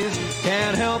 eyes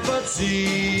can't help but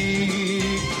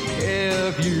see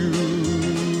if you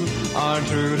are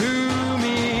true to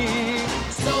me.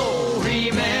 So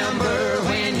remember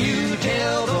when you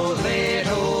tell those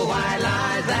little white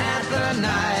lies that the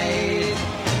night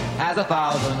has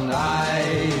 1,000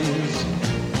 eyes.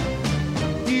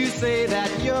 You say that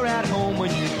you're at home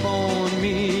when you phone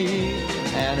me,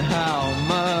 and how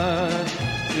much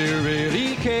you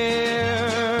really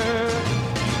care.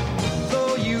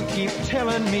 Though you keep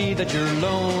telling me that you're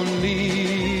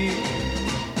lonely,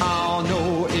 I'll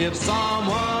know if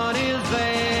someone is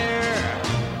there.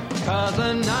 'Cause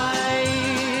the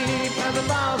night has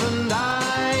 1,000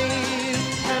 eyes,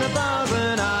 and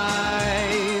 1,000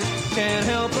 eyes can't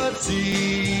help but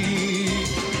see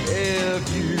if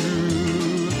you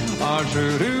are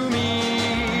true to me.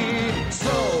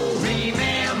 So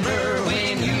remember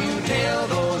when you tell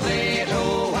those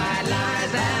little white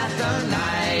lies that the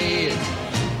night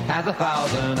has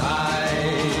 1,000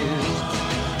 eyes.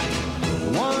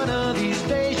 One of these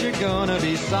days you're gonna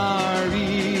be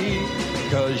sorry,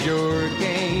 'cause your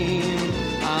game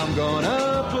I'm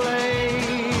gonna play,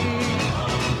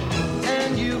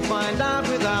 and you find out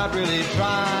without really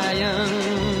trying,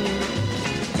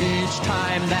 each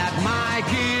time that my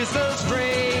kiss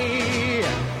astray.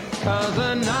 'Cause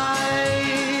the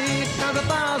night has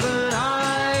 1,000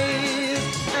 eyes,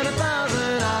 and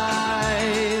 1,000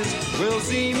 eyes will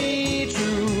see me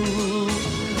true,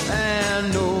 and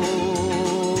no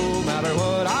matter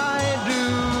what I do,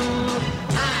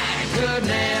 I could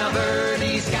never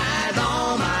disguise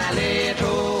all my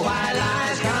little white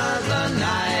lies. 'Cause the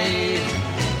night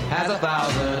has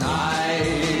 1,000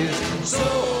 eyes. So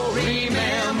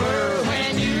remember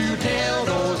when you tell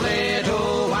those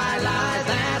little white lies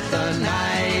that the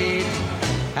night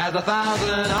has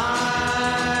 1,000 eyes.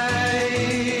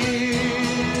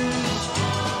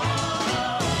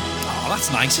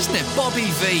 That's nice, isn't it? Bobby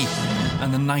V.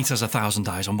 And The Night Has 1,000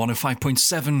 Eyes on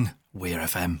 105.7 Weir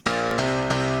FM.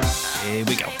 Here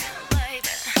we go.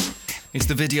 It's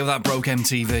the video that broke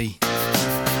MTV.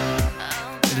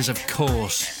 It is, of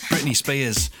course, Britney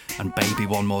Spears and Baby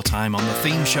One More Time on the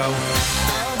theme show.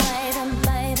 Oh, baby,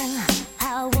 baby,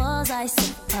 how was I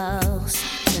supposed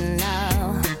to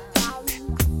know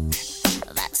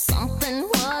that something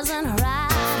wasn't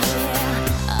right here?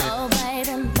 Oh,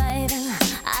 baby, baby,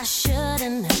 I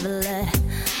shouldn't have let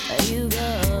you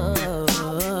go.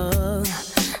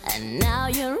 And now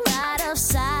you're right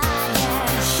upside down.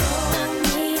 Show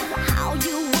me how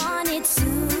you want it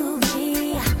to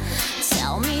be.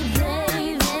 Tell me,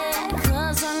 baby,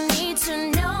 'cause I need to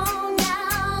know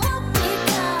now.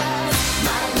 Because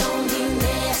my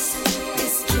loneliness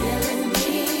is killing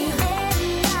me.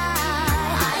 And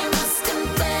I must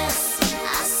confess,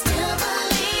 I still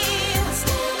believe.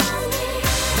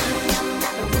 When I'm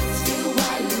not with you,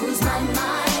 I lose my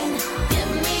mind.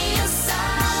 Give me a sign.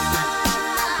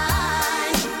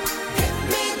 Hit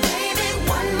me, baby,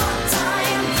 one more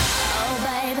time. Oh,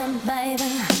 baby, baby,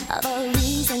 the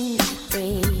reason I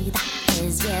breathe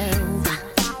is you.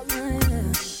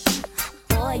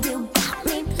 Boy, you got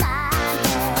me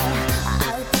blinded.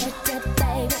 I'll get it,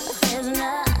 baby. There's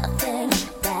nothing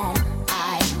that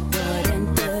I wouldn't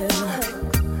do.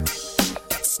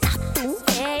 It's not the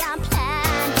way I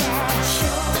planned it.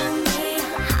 Show me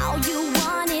how you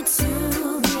want it to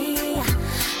be.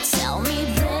 Tell me,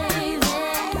 baby,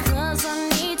 'cause I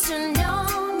need to know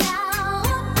now.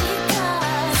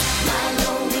 Because my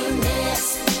loneliness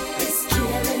is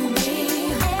killing me.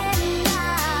 And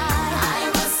I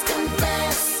must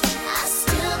confess, I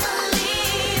still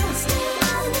believe.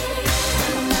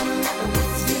 When I'm not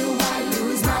with you, I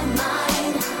lose my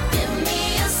mind. Give me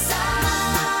a sign.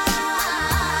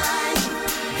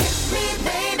 Hit me,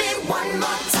 baby, one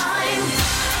more time.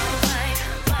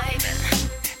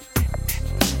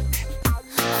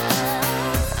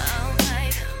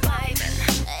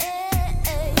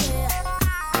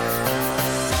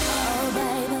 Oh,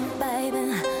 baby, baby,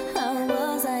 how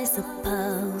was I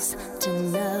supposed to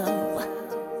know?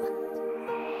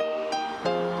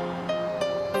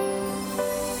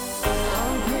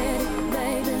 Oh, pretty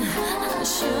baby, I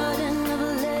shouldn't have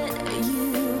let you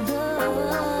go.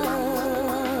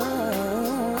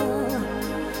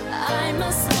 I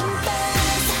must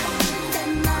confess that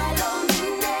my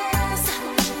loneliness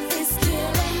is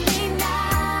killing me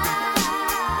now.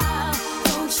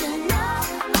 Don't you know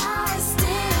I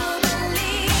still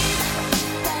believe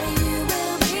that you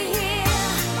will be here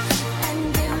and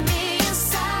give me a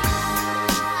sign.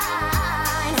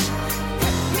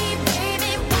 Hit me,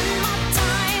 baby, one more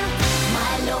time.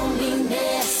 My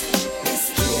loneliness is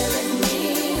killing me.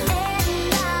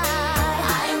 And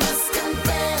I must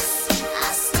confess, I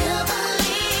still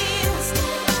believe.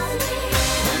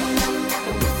 When I'm not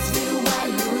with you, I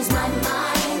lose my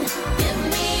mind. Give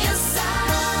me a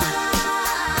sign.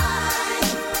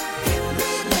 Hit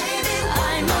me, baby,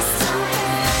 one more time.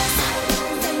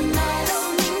 That my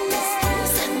loneliness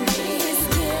is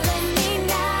killing me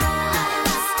now.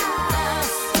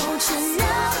 Don't you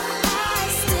know I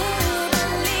still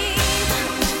believe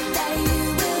that you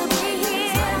will be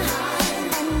here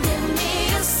and give me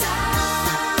a sign.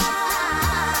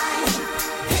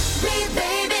 Hit me,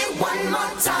 baby, one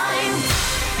more time.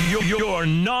 Your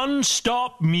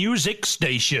non-stop music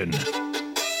station.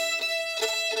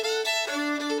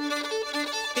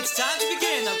 It's time to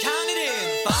begin. I'll count it in.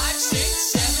 5, 6,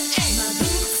 7, 8. My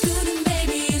boots good and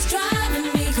baby is driving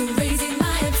me crazy.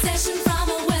 My obsession from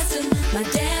a western, my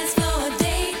dance floor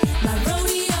date, my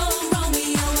rodeo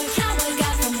Romeo, a cowboy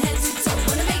guy from head to toe.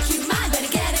 Wanna make you mine,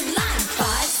 better get in line.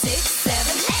 5, 6,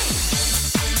 7, 8.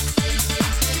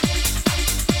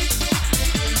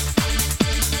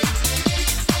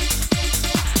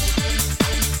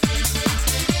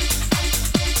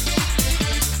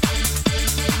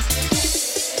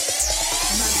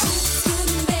 My boots good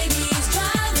and baby is driving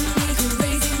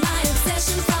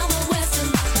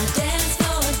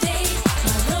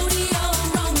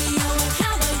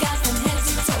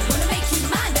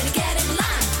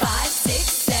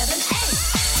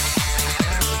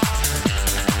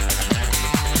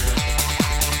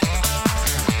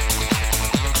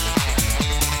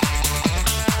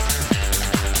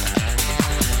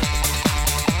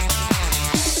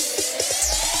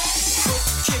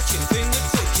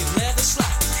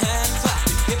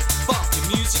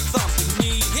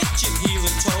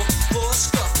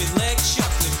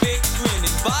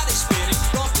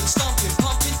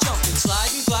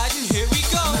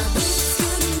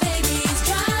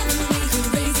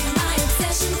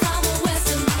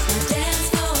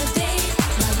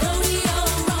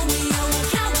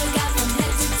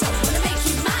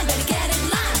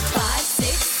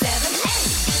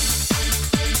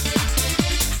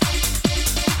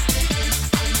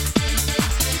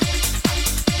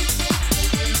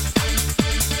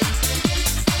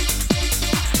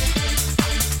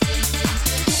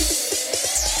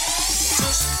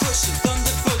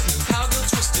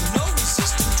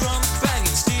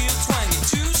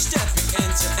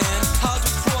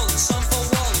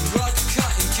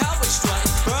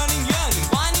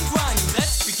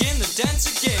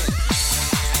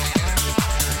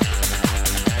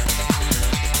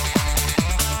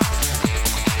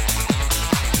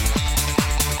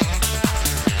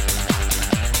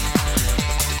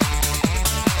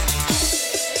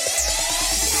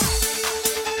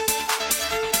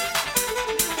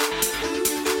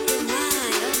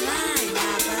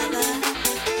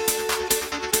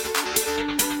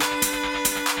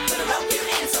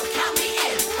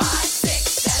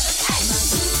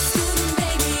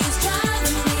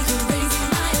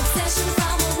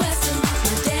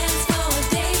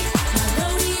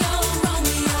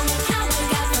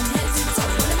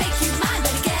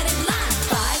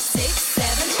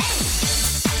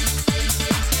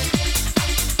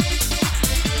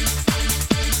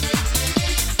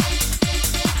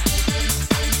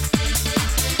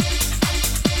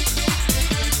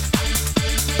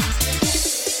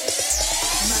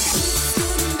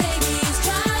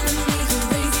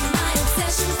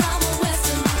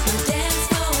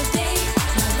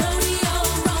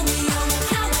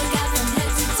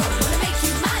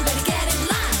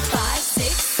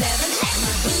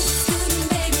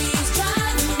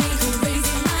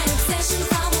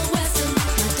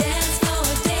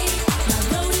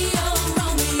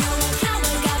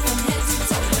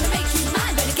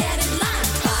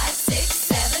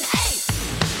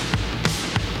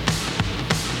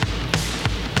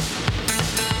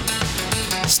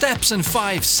Steps and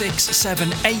 5, 6, 7,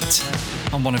 8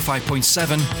 on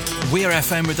 105.7. We're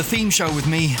FM with the theme show with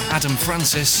me, Adam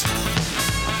Francis.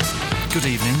 Good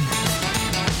evening.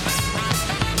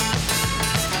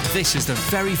 This is the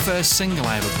very first single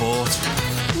I ever bought.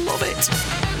 Love it.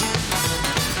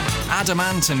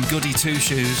 Adamant and Goody Two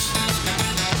Shoes.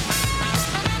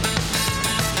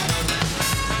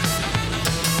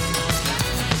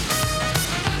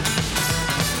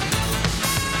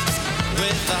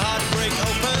 With the heartbreak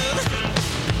open,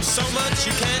 so much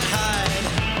you can't hide.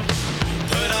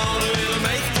 Put on a little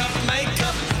makeup,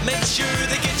 make sure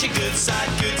they get your good side,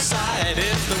 good side.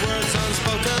 If the word's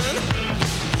unspoken,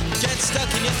 get stuck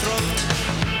in your throat.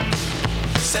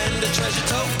 Send a treasure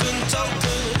token,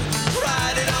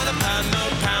 write it on a pound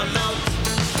note, pound note.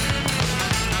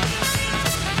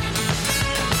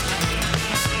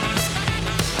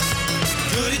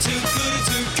 Goody two, goody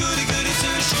two, goody goody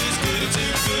two shoes. Goody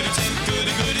two, goody two,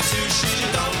 goody goody two shoes. You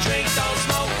don't drink, don't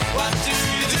smoke. What do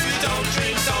you do? Don't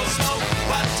drink, don't smoke.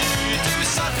 What do you do?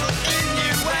 Subtle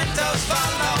innuendos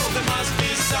follow. There must be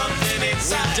something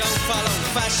inside. We don't follow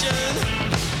fashion.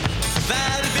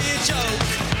 That'd be a joke.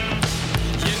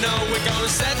 You know we're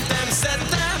gonna set them,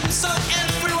 so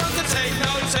everyone can take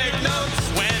note, take note.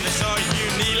 When they saw you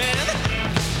kneeling,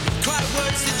 cry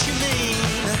words that you mean.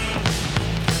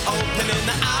 Opening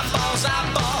the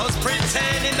eyeballs,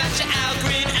 pretending that you're Al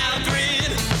Green, Al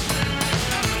Green.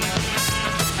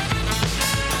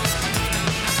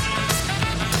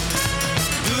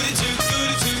 Goody two,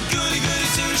 goody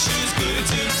two shoes. Goody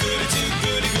two, goody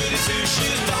two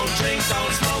shoes. Don't drink,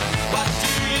 don't smoke. What do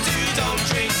you do? Don't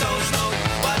drink, don't smoke.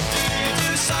 What do you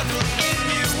do? Subtle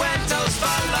innuendos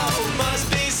follow. Must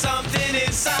be something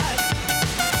inside.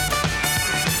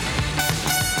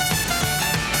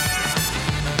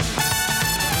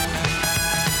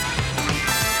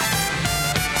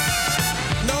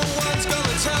 No one's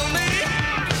gonna tell me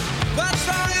what's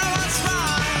wrong or what's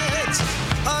right,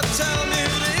 or tell me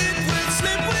who to eat with,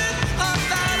 sleep with, or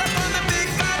that up on the big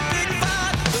fight.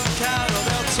 Look out or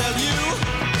they'll tell you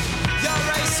you're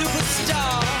a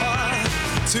superstar.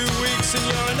 2 weeks and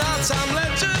you're an all-time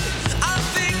legend. I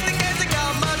think the games have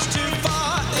gone much too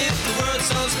far. If the word's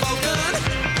unspoken,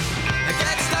 it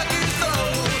gets stuck in your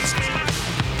throat.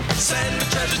 Send a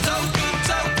treasure token,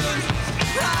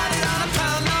 write it on a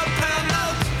pound note, pound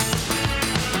note.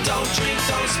 Don't drink,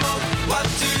 don't smoke. What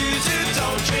do you do?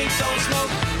 Don't drink, don't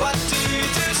smoke. What do you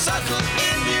do? Subtle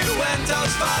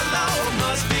innuendos follow.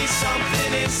 Must be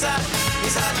something inside.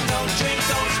 Don't drink,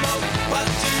 don't smoke. What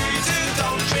do you do?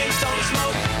 Don't drink, don't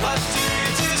smoke. What do you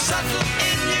do? Subtle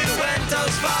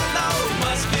innuendos follow.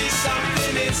 Must be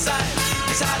something inside.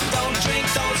 Don't drink,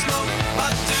 don't smoke.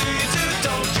 What do you do?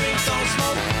 Don't drink, don't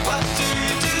smoke. What do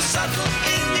you do? Subtle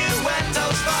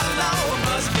innuendos follow.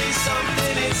 Must be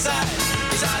something inside.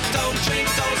 Don't drink,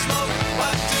 don't smoke.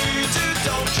 What do you do?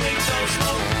 Don't drink, don't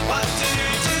smoke. What do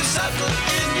you do? Subtle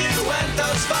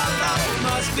innuendos follow.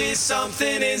 Must be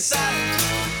something inside.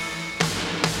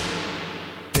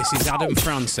 This is Adam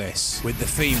Francis with the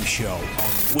theme show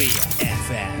on We're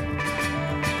FM.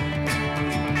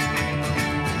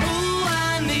 Ooh,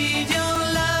 I need your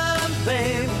love,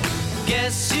 babe.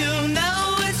 Guess you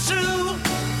know it's true.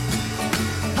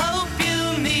 Hope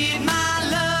you need my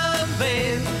love,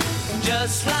 babe.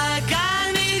 Just like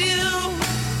I need you.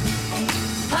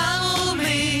 Hold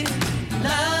me,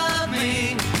 love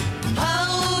me.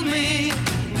 Hold me,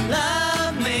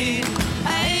 love me. I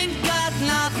ain't got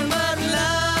nothing but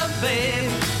love,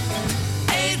 babe.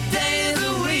 8 days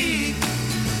a week.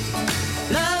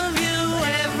 Love you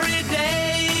every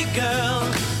day, girl.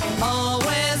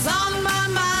 Always on my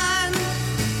mind.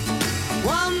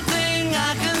 One thing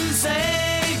I can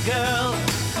say, girl.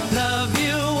 Love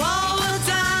you all the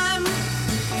time.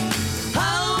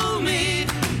 Hold me,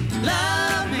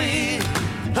 love me.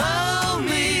 Hold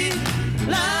me,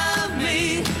 love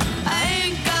me. I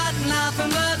ain't got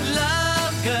nothing but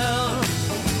love, girl.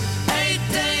 8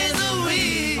 days a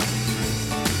week.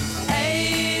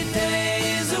 8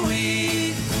 days a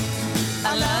week. I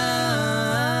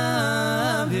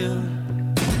love you.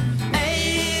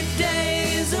 8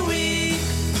 days a week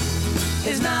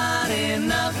is not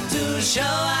enough to show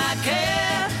I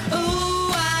care.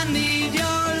 Ooh, I need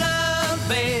your love,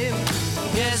 babe.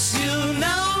 Yes, you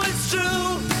know it's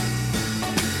true.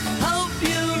 Hope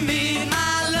you need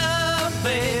my love,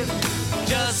 babe.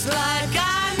 Just like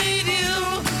I need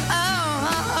you. Oh,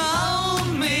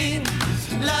 hold me,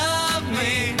 love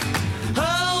me.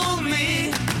 Hold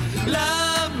me,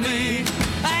 love me.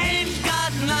 I ain't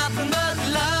got nothing but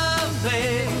love,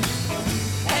 babe.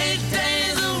 8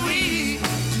 days a week.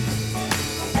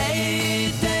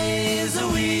 8 days a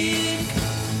week.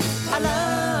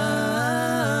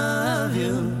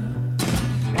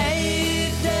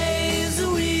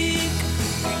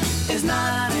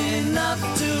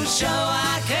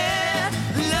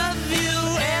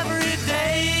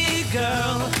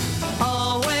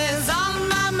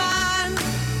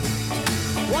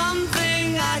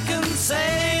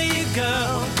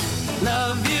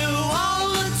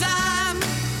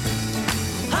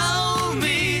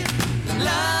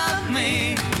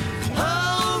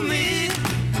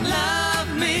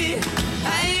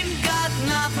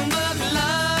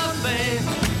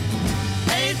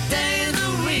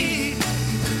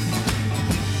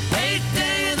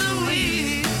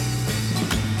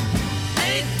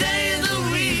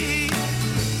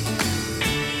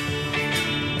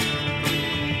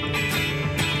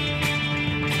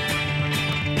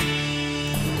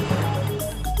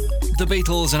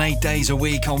 Beatles and 8 days a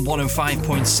week on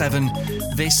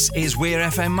 105.7. This is We're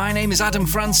FM. My name is Adam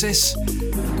Francis,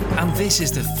 and this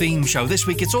is the theme show. This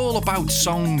week it's all about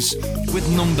songs with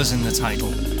numbers in the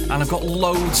title. And I've got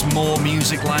loads more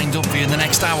music lined up for you in the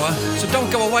next hour, so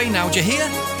don't go away now, do you hear?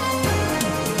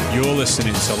 You're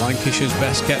listening to Lancashire's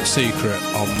Best Kept Secret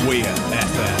on We're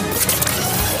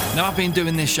FM. Now, I've been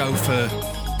doing this show for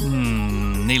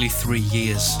nearly 3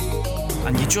 years,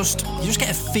 and you just get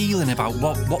a feeling about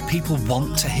what people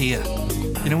want to hear.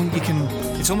 You know,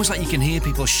 it's almost like you can hear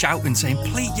people shouting, saying,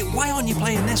 "Please, why aren't you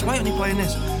playing this? Why aren't you playing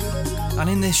this?" And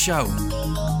in this show,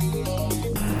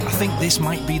 I think this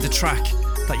might be the track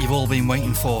that you've all been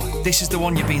waiting for. This is the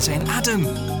one you've been saying, "Adam,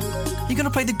 you going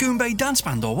to play the Goombay Dance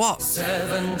Band or what?"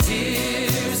 7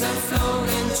 tears have flown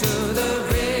into the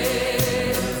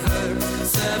river.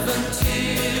 7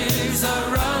 tears are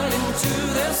running to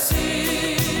the sea.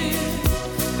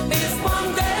 If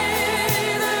one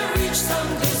day they reach some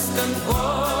distant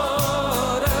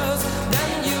waters,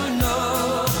 then you'll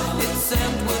know it's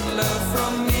sent with love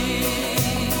from me.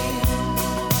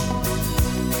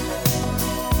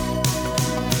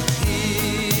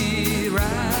 Here I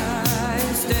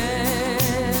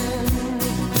stand,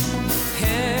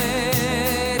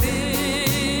 head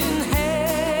in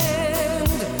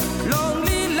hand,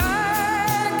 lonely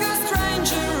like a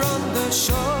stranger on the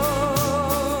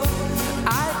shore. I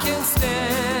can't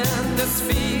stand this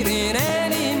feeling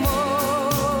anymore.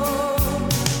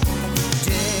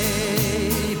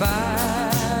 Day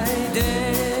by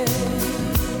day,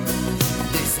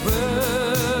 this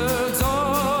world's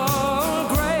all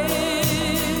grey,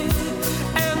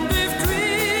 and if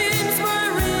dreams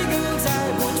were eagles I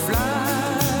would fly,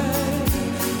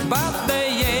 but they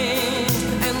ain't,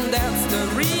 and that's the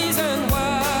reason why.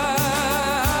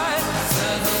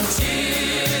 7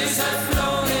 tears have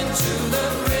flown into the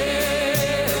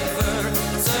river.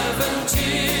 7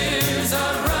 tears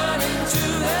are running to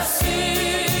the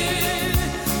sea.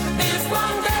 If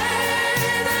one day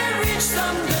they reach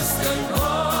some distant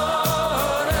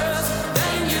waters,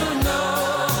 then you'll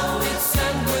know it's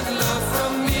sent with love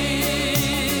from me.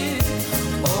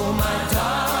 Oh my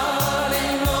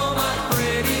darling, oh my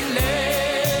pretty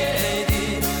lady,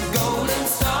 golden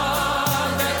star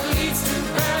that leads to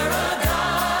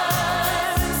paradise.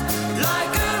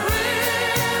 Like a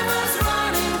river's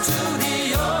running to the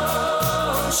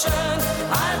ocean,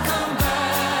 I'll come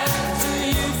back to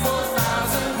you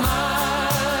 4,000 miles.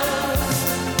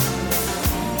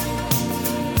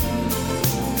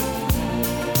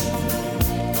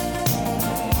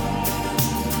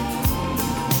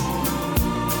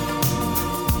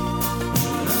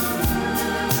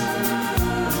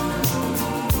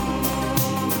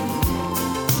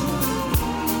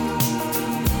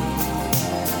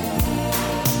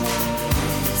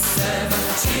 Seven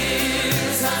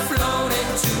tears have flown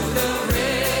into the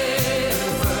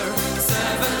river.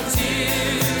 7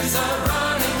 tears are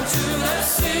running to the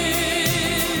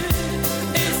sea.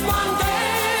 If one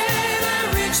day they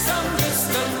reach some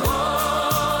distant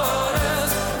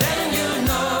waters, then you'll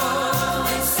know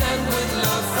it's sent with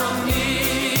love from me.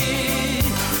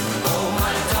 Oh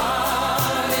my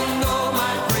darling, oh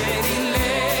my pretty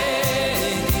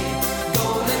lady,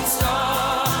 golden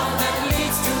star that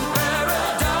leads to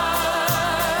paradise.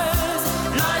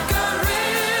 Like a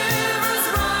river's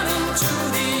running to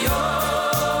the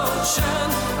ocean,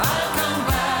 I'll come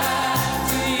back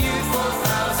to you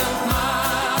 4,000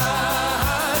 miles.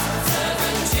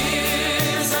 7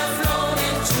 tears have flown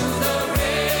into the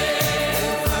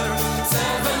river.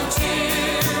 7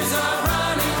 tears are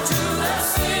running to the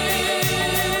sea.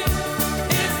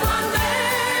 If one day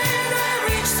they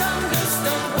reach some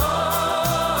distant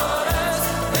waters,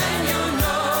 then you'll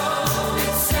know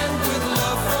it's sent with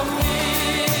love from me.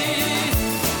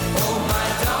 Oh my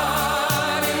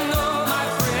darling, oh my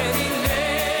pretty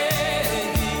lady,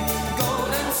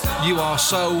 golden star. You are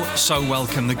so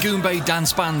welcome. The Goombay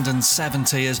Dance Band and 7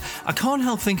 Tears. I can't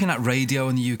help thinking that radio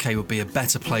in the UK would be a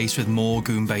better place with more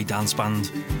Goombay Dance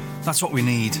Band. That's what we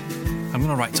need. I'm going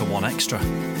to write to 1Xtra.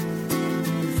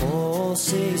 4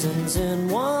 seasons in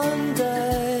one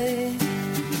day,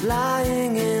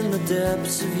 lying in the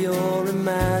depths of your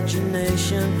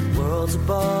imagination, worlds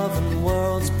above and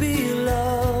worlds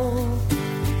below.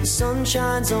 The sun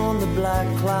shines on the black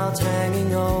clouds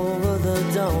hanging over the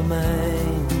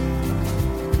domain.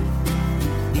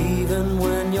 Even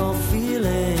when you're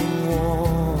feeling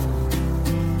warm,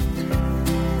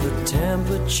 the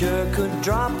temperature could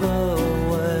drop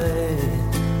away.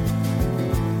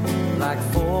 Like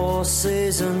 4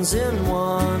 seasons in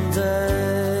one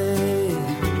day,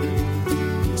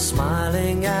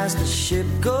 smiling as the ship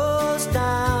goes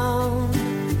down.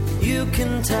 You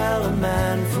can tell a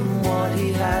man from what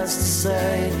he has to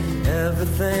say.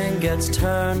 Everything gets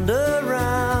turned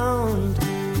around,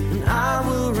 and I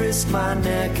will risk my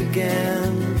neck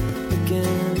again.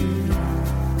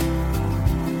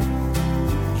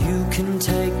 You can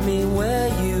take me where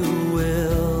you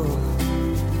will,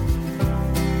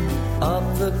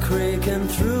 up the creek and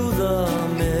through the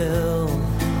mill,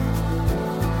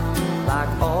 like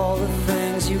all the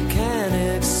things you can't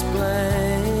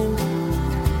explain.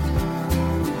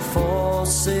 4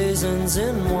 seasons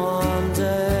in one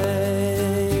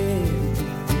day.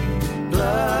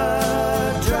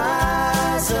 Blood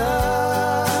dries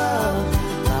up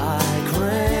like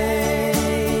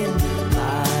rain,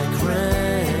 like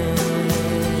rain.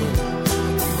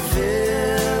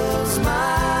 Fills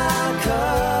my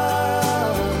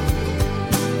cup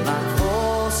like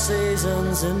 4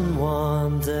 seasons in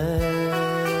one day.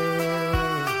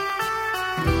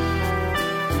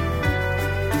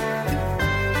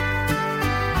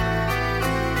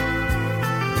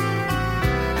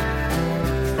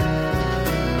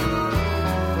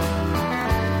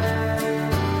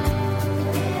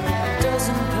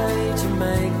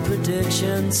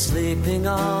 Sleeping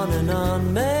on an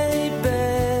unmade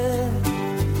bed,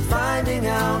 finding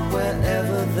out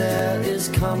wherever there is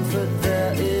comfort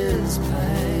there is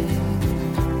pain.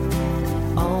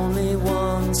 Only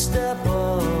one step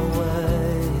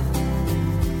away,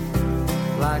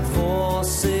 like 4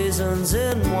 seasons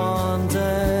in one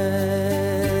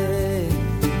day.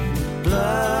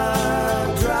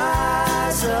 Blood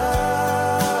dries up.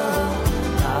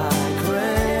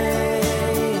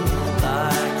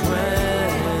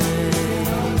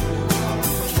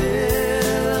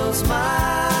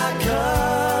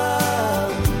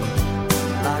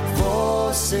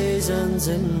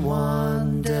 In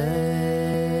one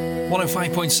day.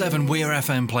 105.7 Weir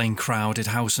FM playing Crowded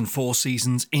House and 4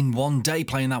 Seasons in one day,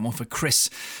 playing that one for Chris,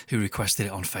 who requested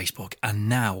it on Facebook. And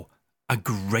now, a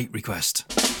great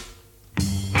request.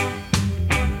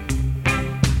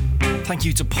 Thank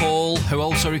you to Paul, who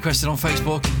also requested on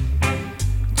Facebook.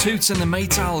 Toots and the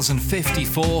Maytals and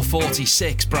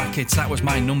 5446 brackets. That was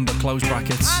my number, close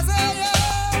brackets.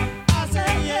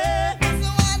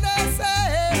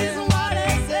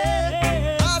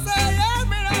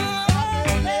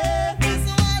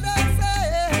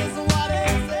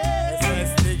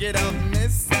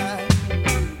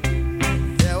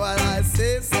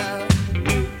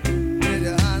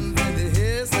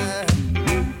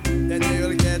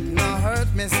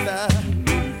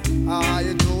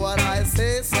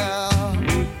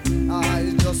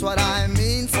 What I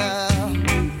mean, sir.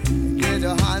 Get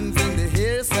your hands in the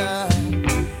hair, sir.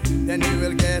 Then you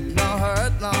will get no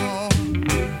hurt, no.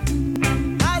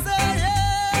 I say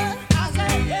yeah,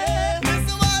 this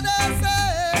is what I say,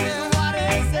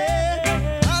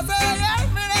 I say yeah,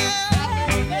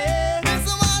 this is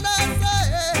what I say,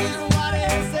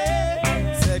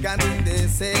 Second thing they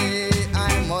say,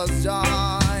 I must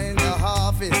join the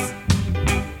office.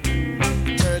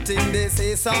 Third thing they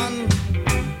say, son,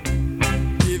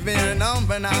 give me your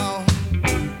number now.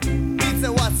 He said,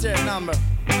 what's your number?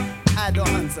 I don't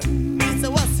answer. He said,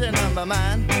 what's your number,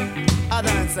 man? I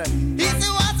don't answer. He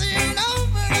said, what's your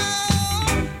number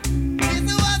now? He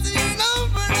said, what's your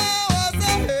number now? I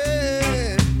said,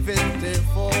 hey,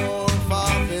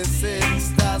 5446,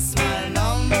 that's my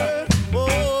number.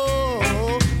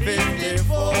 Oh,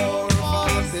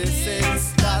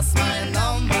 5446, that's my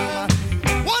number.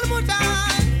 One more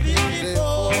time.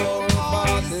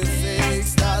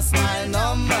 5446, that's my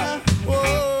number.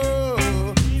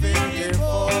 Whoa,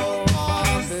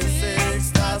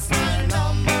 5446, that's my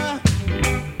number.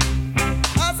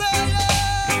 I say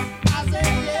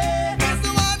yeah, this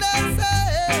is what I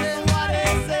say,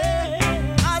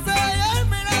 I say yeah,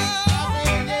 me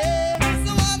now. This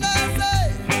is what I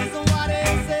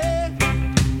say,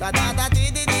 da da da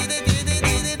dee dee dee dee dee dee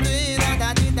dee dee da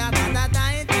da dee da da da da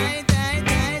da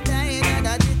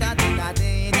da da da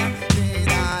dee da dee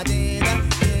da dee da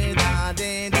dee da dee da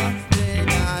dee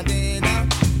da dee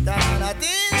da da da dee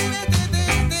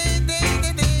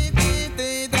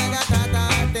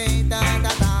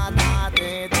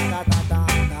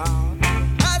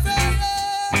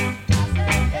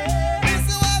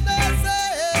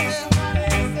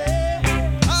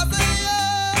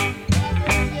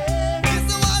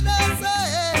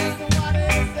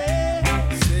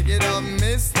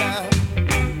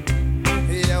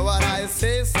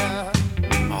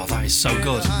So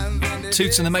good.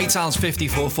 Toots and the Maytals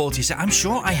 5446. I'm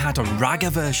sure I had a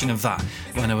ragga version of that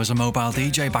when I was a mobile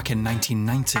DJ back in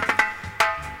 1990.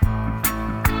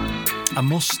 I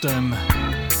must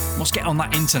get on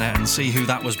that internet and see who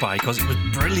that was by, because it was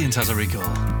brilliant as I recall.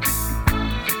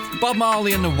 Bob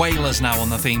Marley and the Wailers now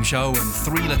on the theme show, and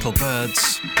Three Little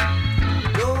Birds.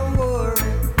 Don't worry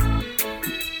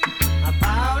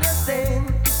about a thing,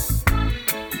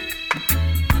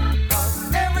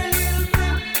 'cause every little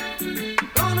thing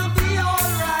gonna be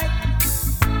alright.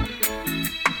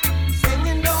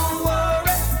 Singing, don't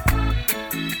worry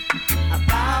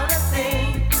about a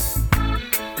thing,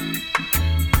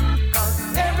 'cause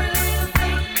every little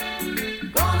thing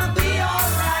gonna be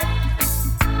alright.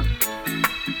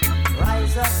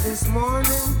 Rise up this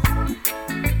morning,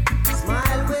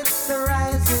 smile with the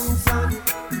rising sun.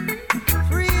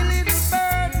 Three little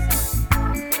birds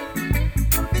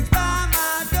pitch by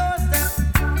my doorstep,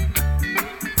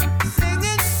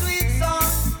 singing sweet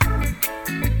songs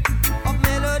of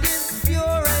melodies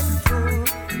pure and true,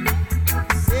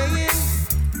 saying,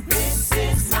 this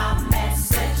is my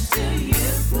message to you.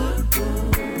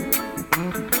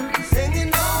 Singing,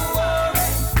 don't worry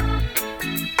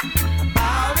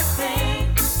about a thing,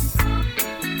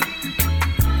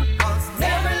 'cause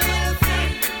every little thing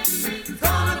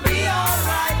gonna be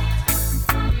alright.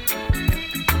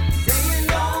 Saying,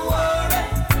 don't worry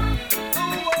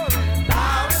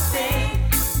about a thing,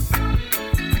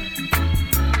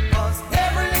 'cause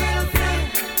every little thing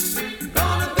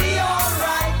gonna be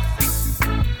alright.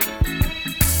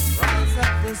 Rise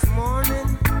up this morning,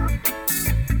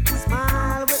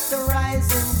 smile with the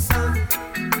rising sun.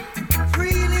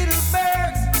 Three little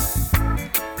birds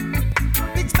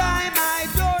pitch by my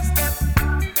doorstep,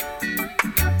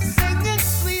 singing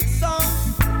sweet songs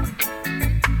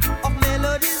of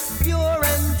melodies pure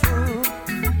and true,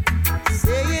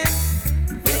 saying,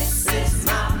 this is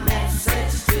my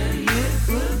message to you.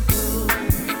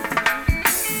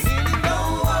 Really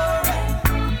don't worry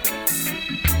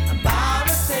about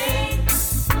a thing.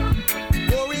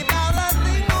 Worry about a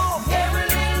thing, oh, every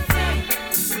little thing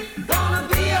gonna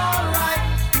be alright.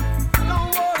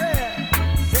 Don't worry,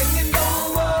 singing, don't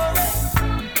worry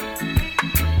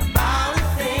about a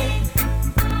thing.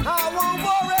 I won't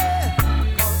worry,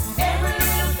 'cause every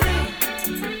little thing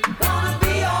gonna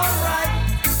be alright.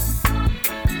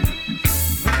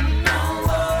 Don't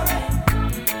worry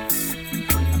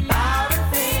about a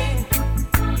thing,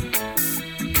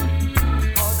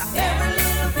 'cause every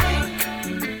little thing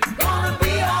gonna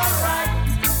be alright.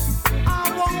 I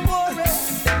won't worry,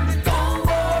 don't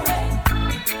worry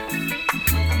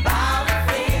about a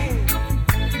thing,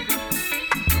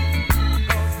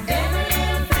 'cause every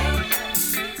little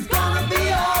thing's gonna be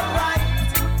alright.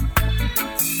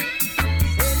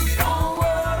 Don't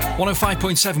worry.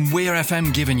 105.7 Weir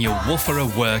FM giving you woofer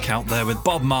of work out there with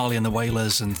Bob Marley and the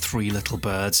Wailers and Three Little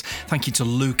Birds. Thank you to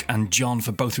Luke and John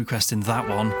for both requesting that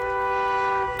one.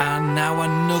 And now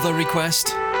another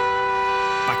request.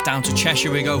 Back down to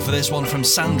Cheshire we go for this one from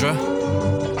Sandra.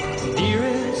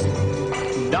 Dearest,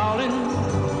 darling,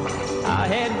 I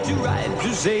had to write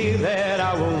to say that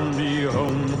I won't be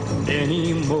home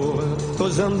anymore.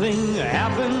 'Cause something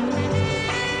happened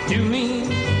to me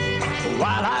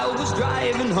while I was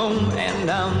driving home, and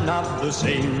I'm not the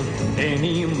same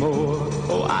anymore.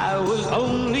 Oh, I was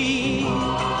only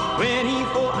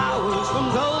 24 hours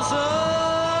from Tulsa,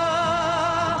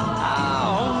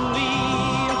 only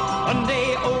one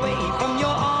day away from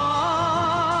your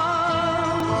arms.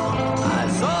 I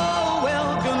saw a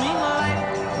welcoming light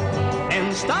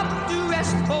and stopped to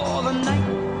rest for the night,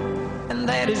 and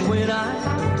that is when I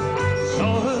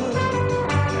saw her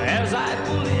as I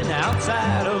pulled in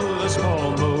outside of the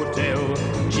small motel.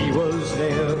 She was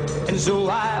there, and so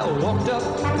I walked up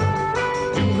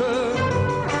to her,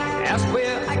 asked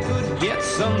where I could get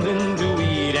something to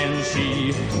eat, and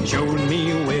she showed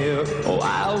me where. Oh,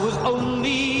 I was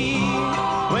only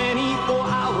 24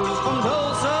 hours from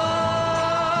Tulsa,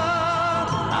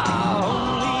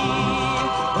 only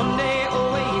one day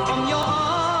away from your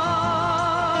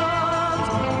arms.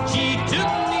 She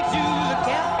took me to the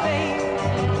cafe.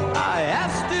 I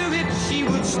asked her if she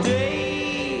would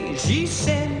stay. She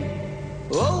said,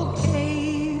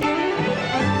 okay.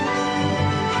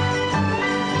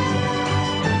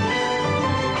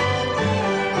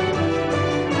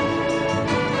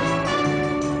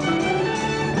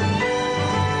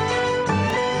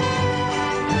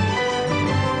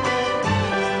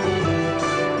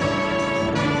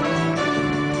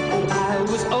 I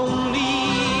was only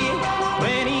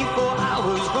 24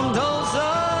 hours from Tulsa,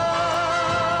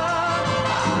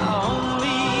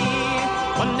 only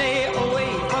one day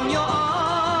away from your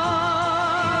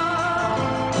arms.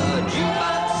 The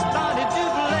jukebox started to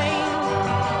play,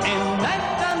 and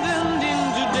nighttime turned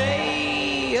into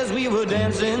day as we were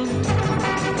dancing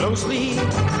closely.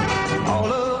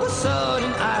 All of a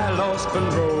sudden I lost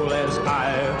control as I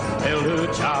held her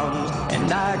charms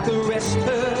and I caressed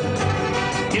her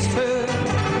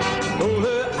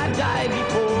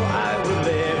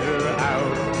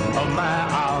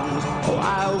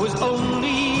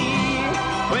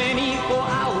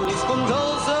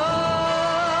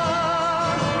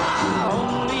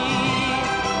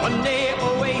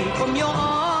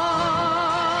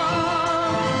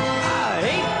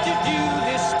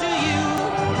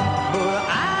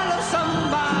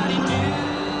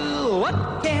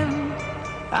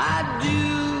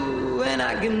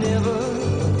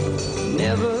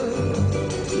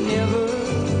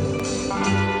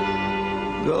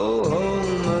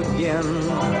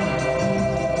again.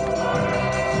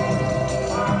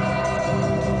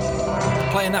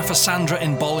 Playing that for Sandra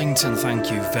in Bollington.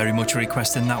 Thank you very much for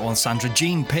requesting that one, Sandra.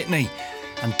 Jean Pitney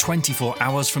and 24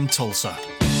 Hours from Tulsa.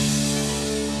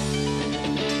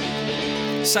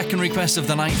 Second request of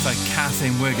the night for Kath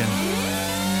in Wigan.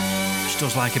 She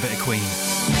does like a bit of Queen.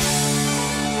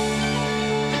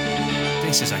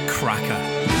 This is a cracker.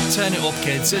 Turn it up,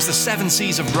 kids. There's the Seven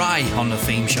Seas of Rye on the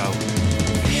theme show.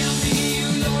 Hail me,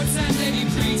 you lords and lady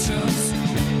preachers.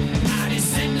 I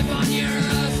descend upon your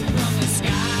earth from the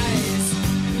skies.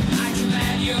 I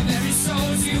command your very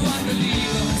souls, you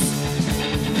unbelievers.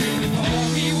 Bring before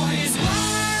me what is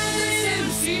wise, the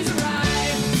Seven Seas of Rye.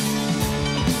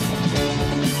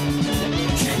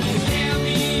 Can you hear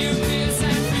me, you peers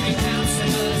and privy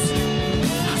councillors?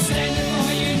 I stand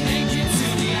before you naked to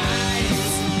the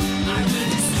eyes. I will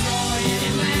destroy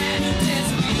any man who dares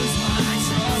abuse my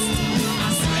trust. I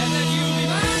swear that you'll be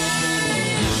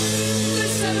mine. The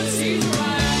Seven Seas of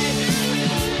Rye.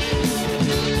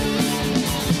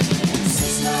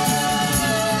 Sister,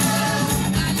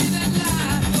 I live that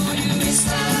life for you,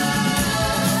 mister.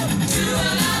 Do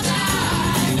and I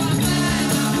die. One man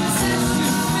who says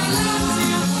you belong to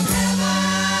you forever,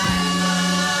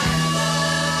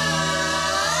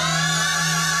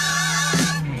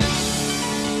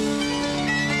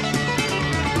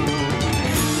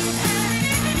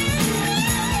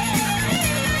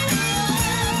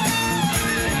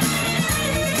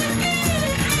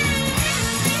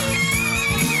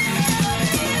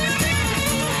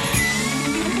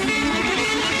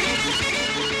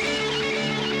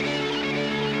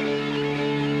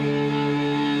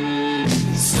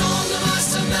 storm the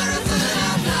master marathon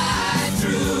I'll fly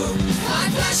through.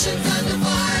 Like flash and thunder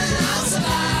fire, and I'll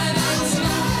survive, I'll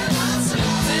survive, I'll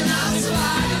survive, and I'll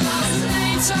survive the loss of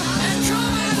nature and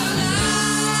come out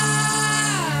alive.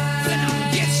 Then I'll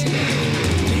get you.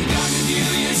 You got to view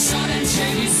your shot and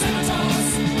chain your scimitars.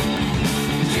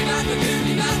 Give out the good,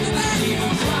 give out the bad,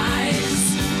 evil cries.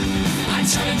 I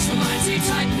challenge the mighty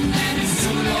Titan and his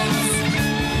troubadours.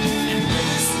 And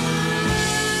with a smile,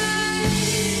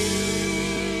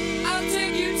 I'll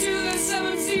take you to the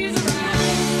Seven Seas of Rye.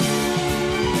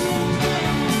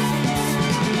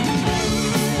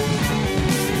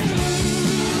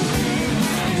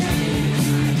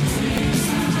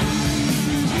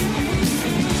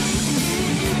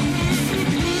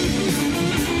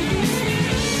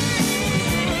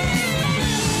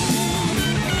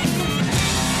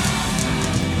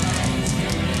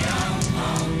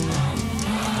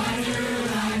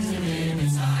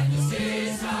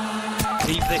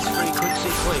 Keep this frequency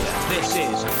clear. This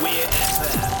is Weir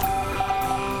FM.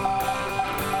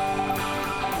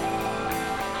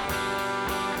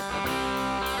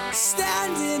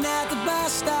 Standing at the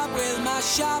bus stop with my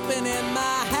shopping in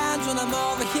my hands when I'm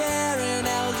overhearing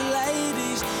elder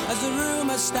ladies as the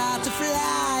rumors start to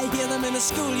fly. Hear them in the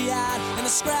schoolyard, in the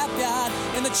scrapyard,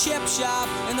 in the chip shop,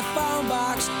 in the phone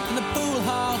box, in the pool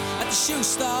hall, at the shoe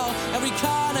store. Every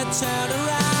corner turn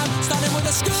around. Starting with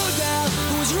a schoolgirl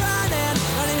who was running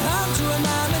home to her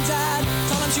mom and dad.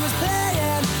 Told them she was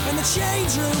playing in the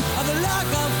change room of the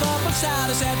local football side.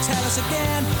 I said, tell us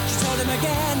again. She told him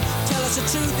again, tell us the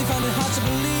truth. He found it hard to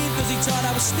believe, cause he thought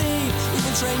I was Steve. He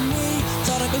can train me.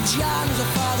 Thought Uncle John was a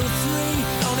father of three.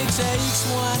 Only takes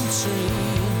one tree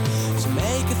to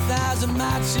make 1,000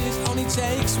 matches. Only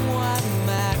takes one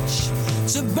match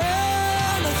to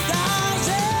burn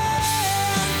 1,000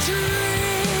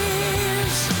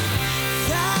 trees.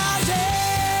 1,000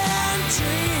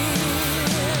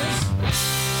 trees.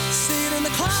 See it in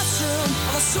the classroom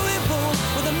of a swimming pool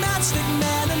with a matchstick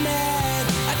man and Ned.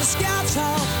 At the scouts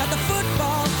hall, at the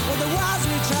football, where the walls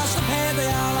we trust the pay. They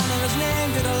all honor his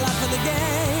name, did a lot for the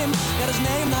game. Got his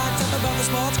name knocked up above the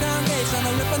sports ground gates, and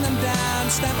they're ripping them down,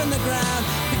 stamping the ground.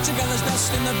 Picture colors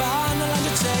dust in the barn. The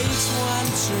lunch takes one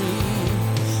tree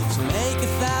to make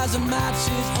 1,000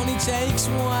 matches. Only takes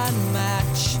one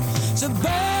match to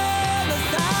burn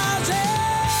 1,000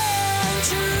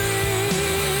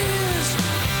 trees.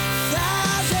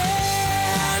 1,000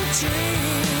 trees.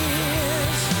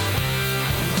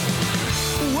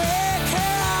 Wake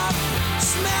up,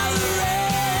 smell the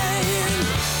rain.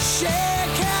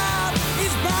 Shake up,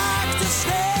 he's back to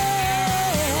stay.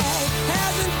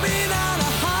 Hasn't been on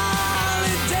a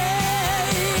holiday.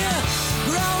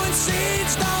 Growing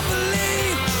seeds, don't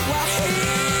believe what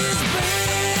he's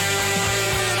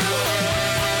been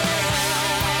away.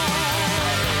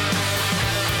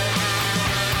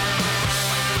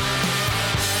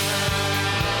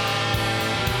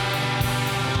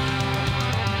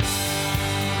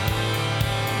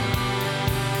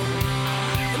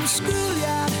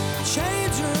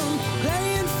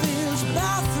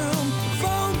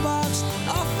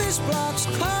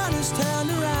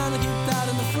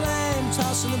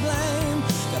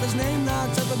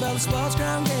 all the sports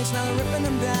ground gates, now they're ripping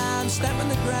them down, stamping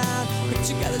the ground.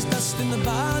 Picture gathers dust in the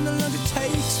barn, no longer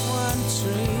takes one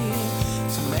tree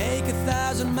to make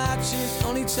 1,000 matches.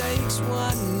 Only takes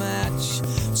one match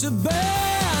to burn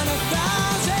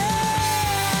 1,000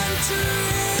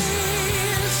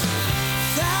 trees.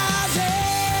 1,000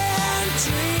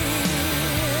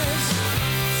 trees.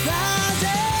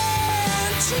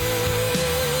 1,000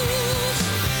 trees.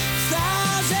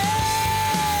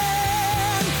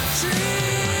 1,000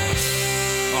 trees.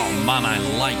 Oh man, I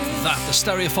like that. The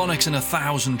Stereophonics and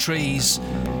 1,000 Trees.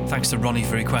 Thanks to Ronnie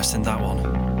for requesting that one.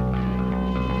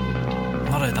 I've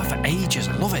not heard that for ages.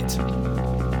 I love it.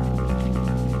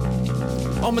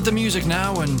 On with the music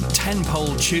now, and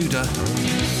 10-Pole Tudor.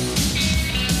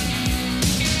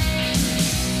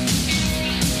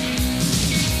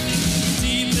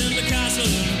 Deep in the castle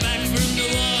and back from the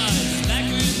wars, back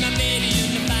with my lady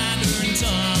and the father and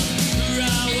Tom.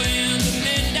 Hurrah, when the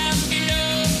men down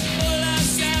below, all I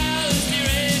saw is the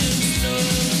rain and snow.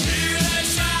 Hear that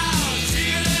shout,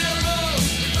 hear that roar,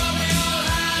 but we all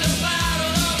had a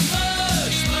battle of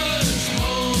much, much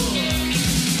more.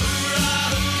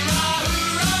 Hurrah, hurrah,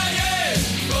 hurrah, yeah!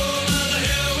 Over the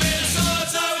hill with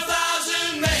swords of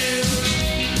 1,000 men.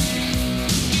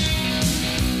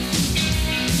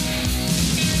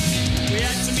 We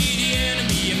had to meet the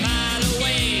enemy a mile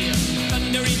away.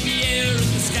 Thunder in the air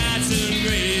and the skies turned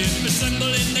gray.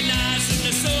 Assemble in the night and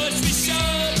the swords we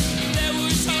showed. There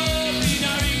was hope in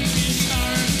our English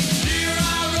heart. Hear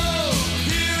our roar,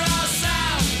 hear our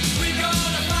sound. We're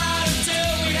gonna fight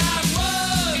until we have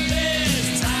won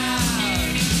this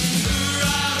town.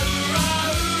 Hurrah,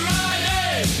 hurrah, hurrah,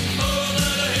 yeah!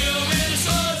 Over the hill with the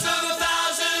swords of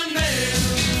 1,000 men.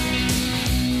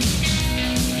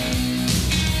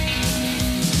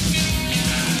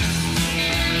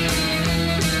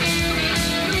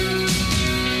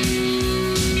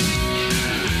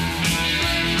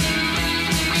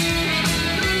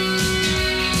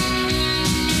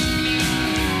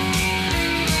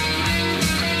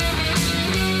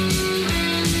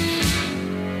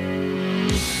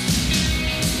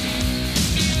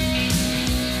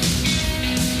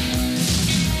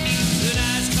 The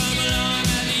nights come along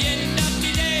at the end of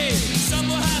the day. Some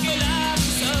will have a laugh,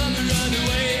 some will run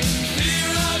away. Hear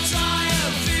our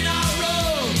triumph in our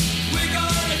roar. We're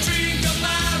gonna drink a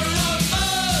barrel of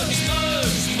much,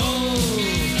 much more.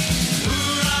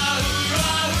 Hurrah,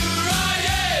 hurrah, hurrah,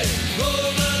 yeah!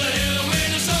 Over the hill with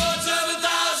the swords of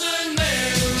 1,000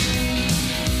 men.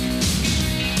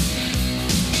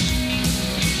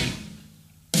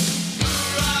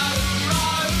 Hurrah,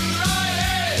 hurrah, hurrah,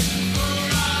 yeah!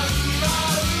 Hurrah,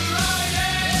 hurrah, hurrah, yeah!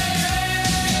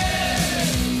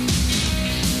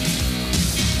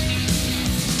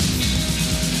 Hurrah,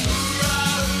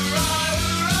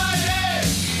 hurrah, hurrah, yeah!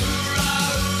 Hurrah,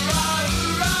 hurrah,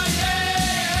 hurrah, yeah!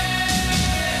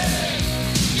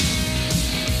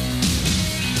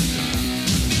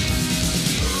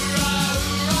 Hurrah,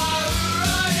 hurrah,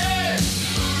 hurrah, yeah!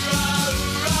 Hurrah,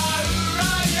 hurrah,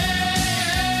 hurrah, yeah!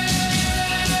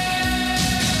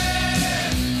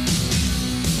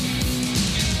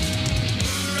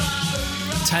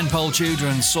 10-Pole Tudor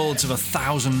and Swords of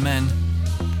 1,000 Men.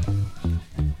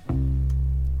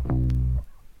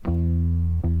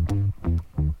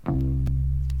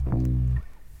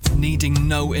 Needing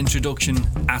no introduction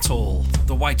at all.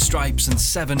 The White Stripes and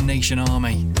Seven Nation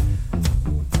Army.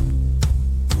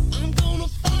 I'm gonna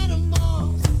fight 'em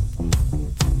all.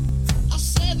 A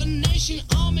 7-nation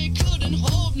army couldn't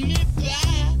hold me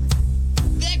back.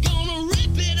 They're gonna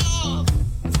rip it off,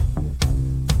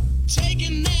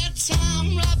 taking their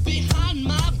time right behind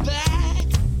my back.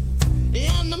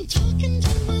 And I'm talking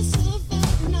to myself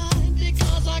at night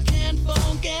because I can't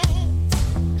forget.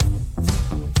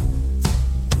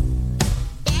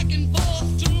 Back and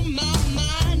forth through my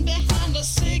mind behind a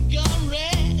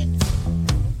cigarette.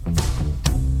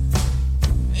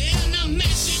 And a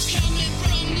message coming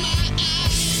from my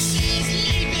eyes says,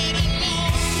 leave it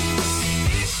alone.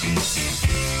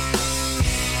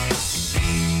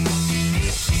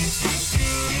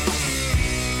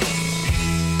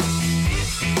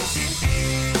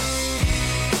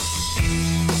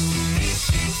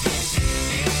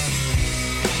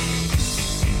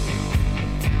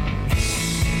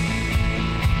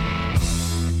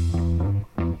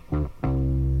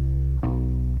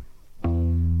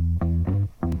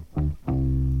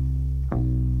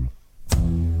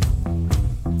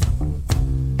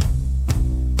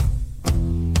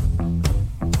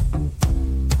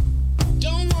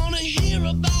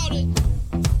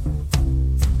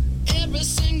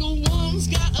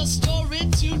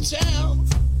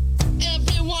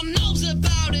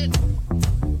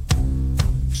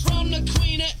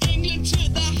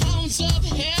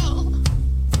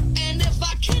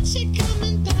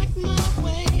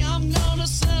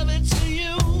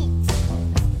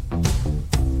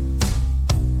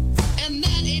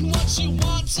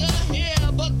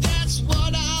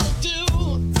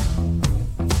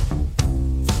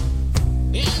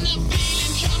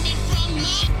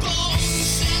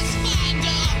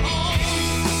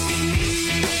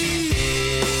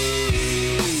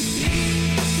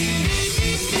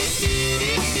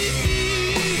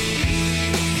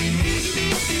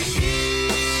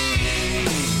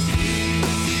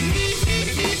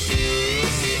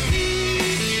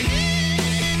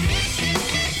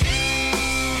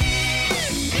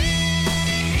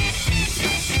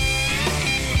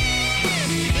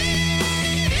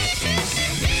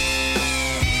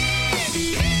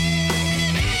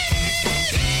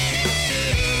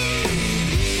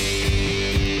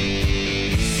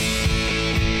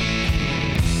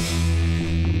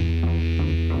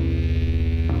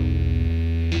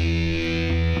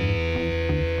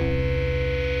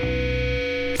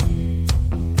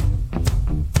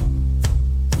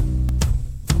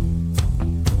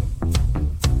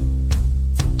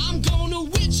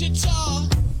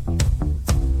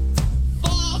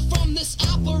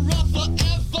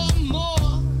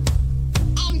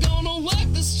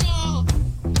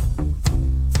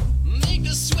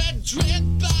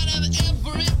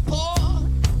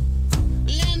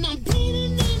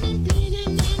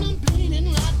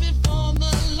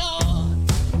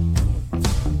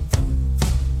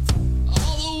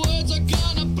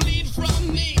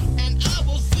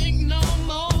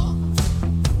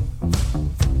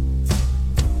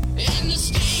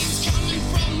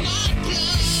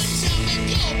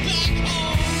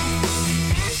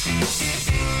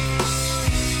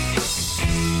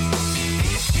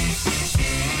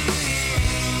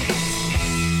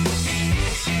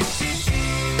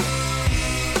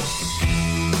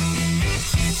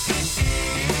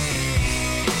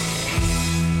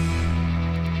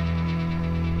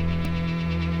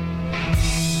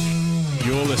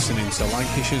 You're listening to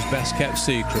Lancashire's Best Kept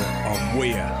Secret on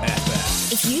Weir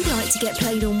FM. If you'd like to get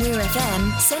played on Weir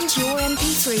FM, send your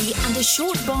MP3 and a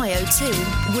short bio to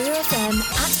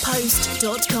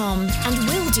weirfm@post.com and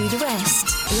we'll do the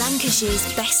rest.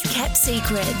 Lancashire's Best Kept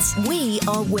Secrets. We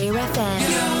are Weir FM.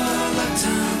 You're locked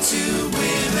on to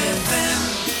Weir FM.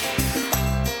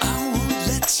 I won't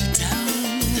let you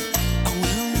down. I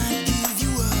will not give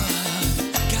you up.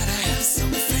 Gotta have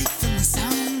some faith in the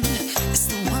sound. It's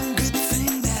the one good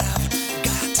thing that I've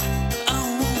got. I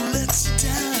won't let you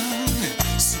down.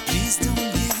 So please don't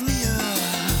give me up.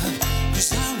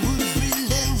 'Cause I would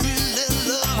really, really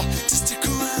love to stick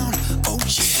around. Oh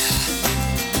yeah.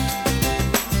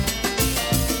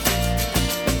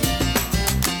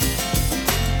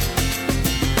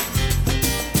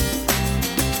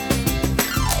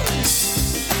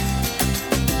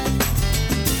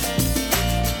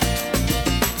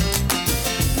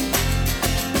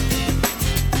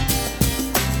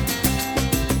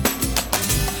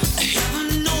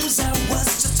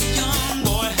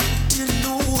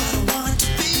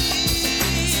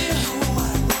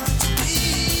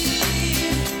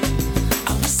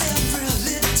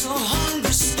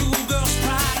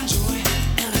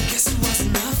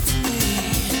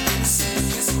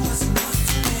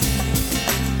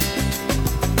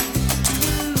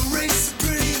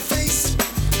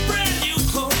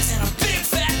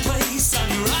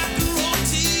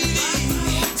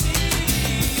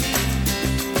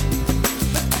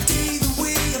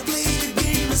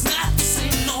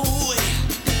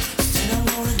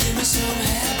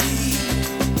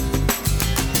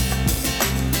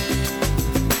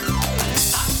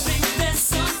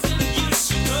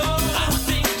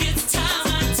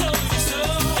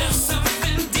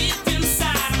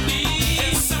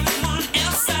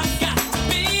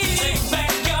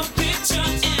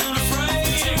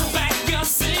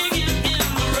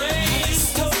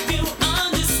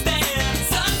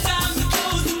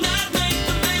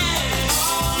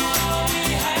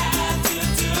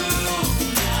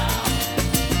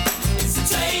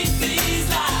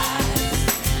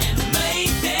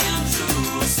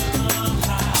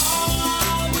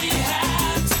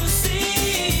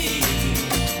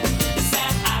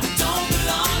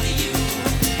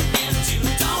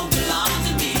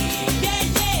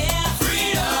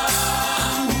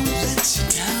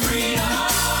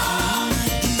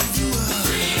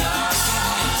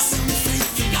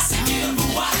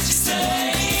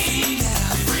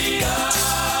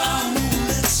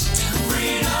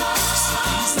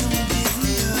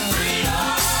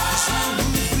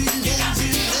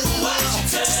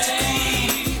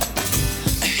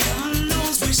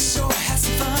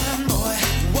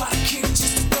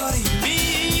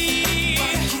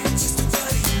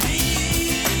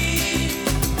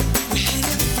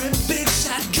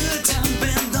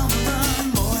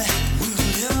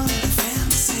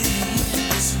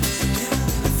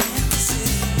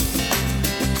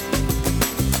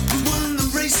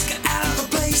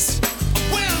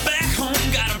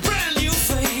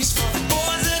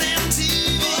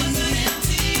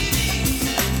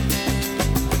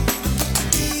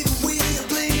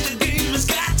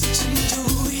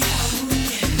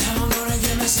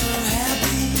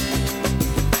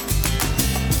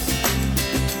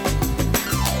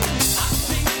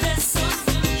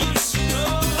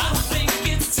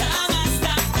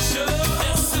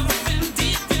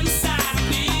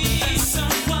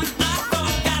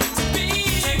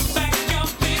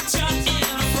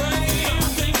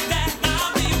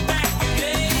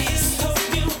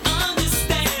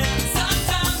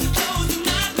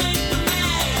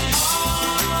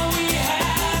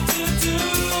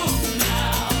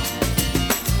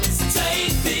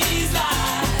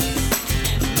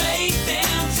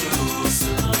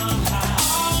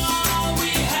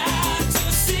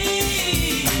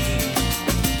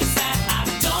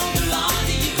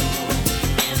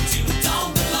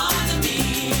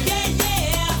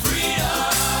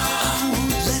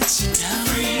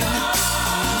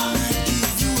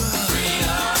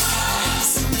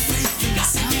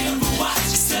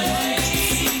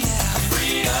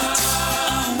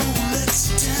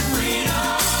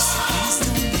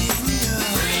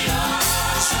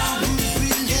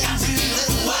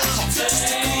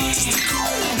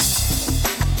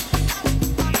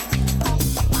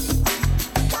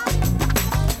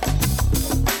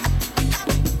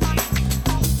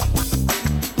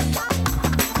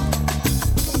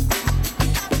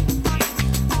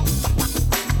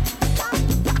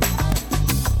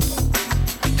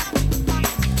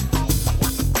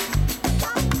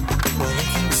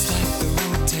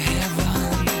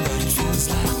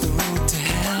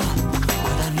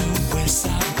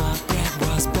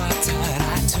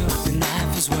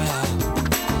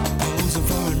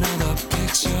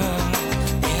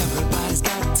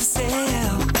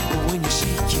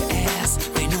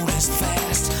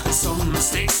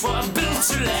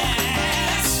 want to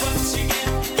last. That's what you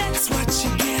get. That's what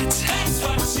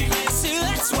you get. See,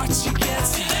 that's what you get.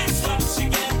 That's what you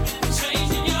get.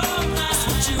 Changing your mind. That's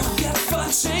what you get for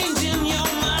changing your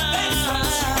mind.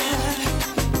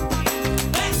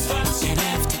 That's what you get.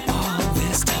 After all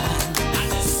this time, I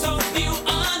just hope you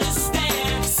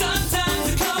understand. Sometimes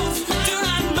the clothes do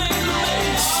not make the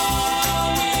man.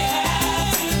 All we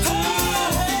have to do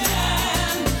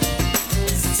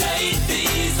is take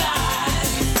these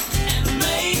eyes and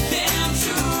make them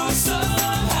true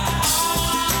somehow.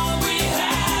 All we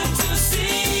have to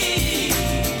see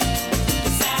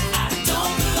is that I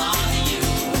don't belong to you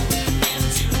and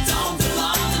you don't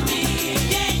belong to me.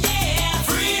 Yeah, yeah,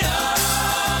 freedom.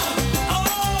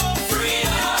 Oh,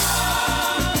 freedom.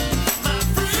 My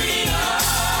freedom.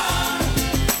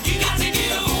 You got to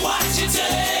give what you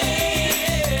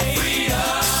take.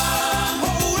 Freedom.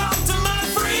 Hold on to my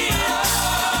freedom.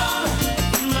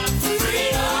 My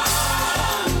freedom.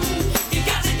 You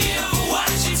got to give what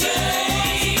you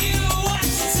take. What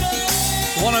you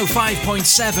take.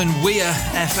 105.7 Weir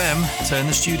FM. Turn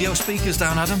the studio speakers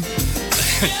down, Adam.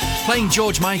 Playing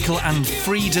George Michael and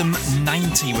Freedom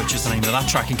 90, which is the name of that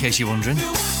track, in case you're wondering.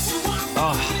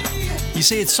 Oh, you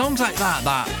see, it's songs like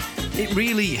that it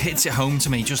really hits it home to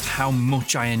me just how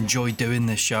much I enjoy doing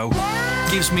this show.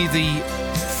 Gives me the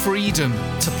freedom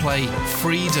to play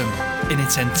Freedom in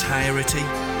its entirety.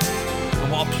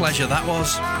 And what a pleasure that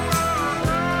was.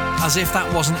 As if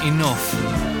that wasn't enough.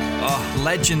 Oh,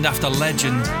 legend after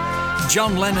legend.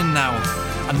 John Lennon now,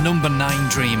 and Number 9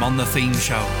 Dream on the theme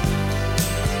show.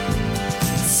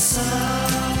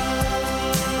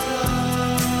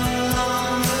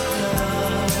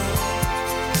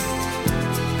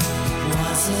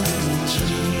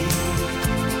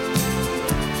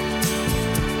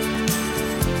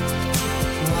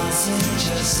 Wasn't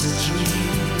just a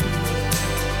dream.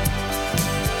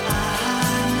 I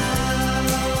know,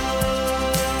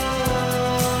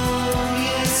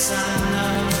 yes I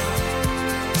know.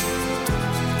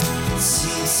 It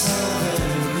seems so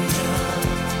very real.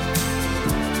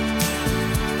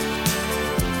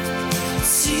 It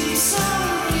seems so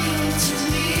real to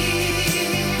me.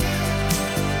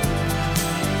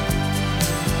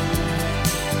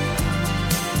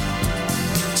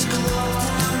 To walk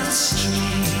down the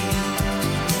street.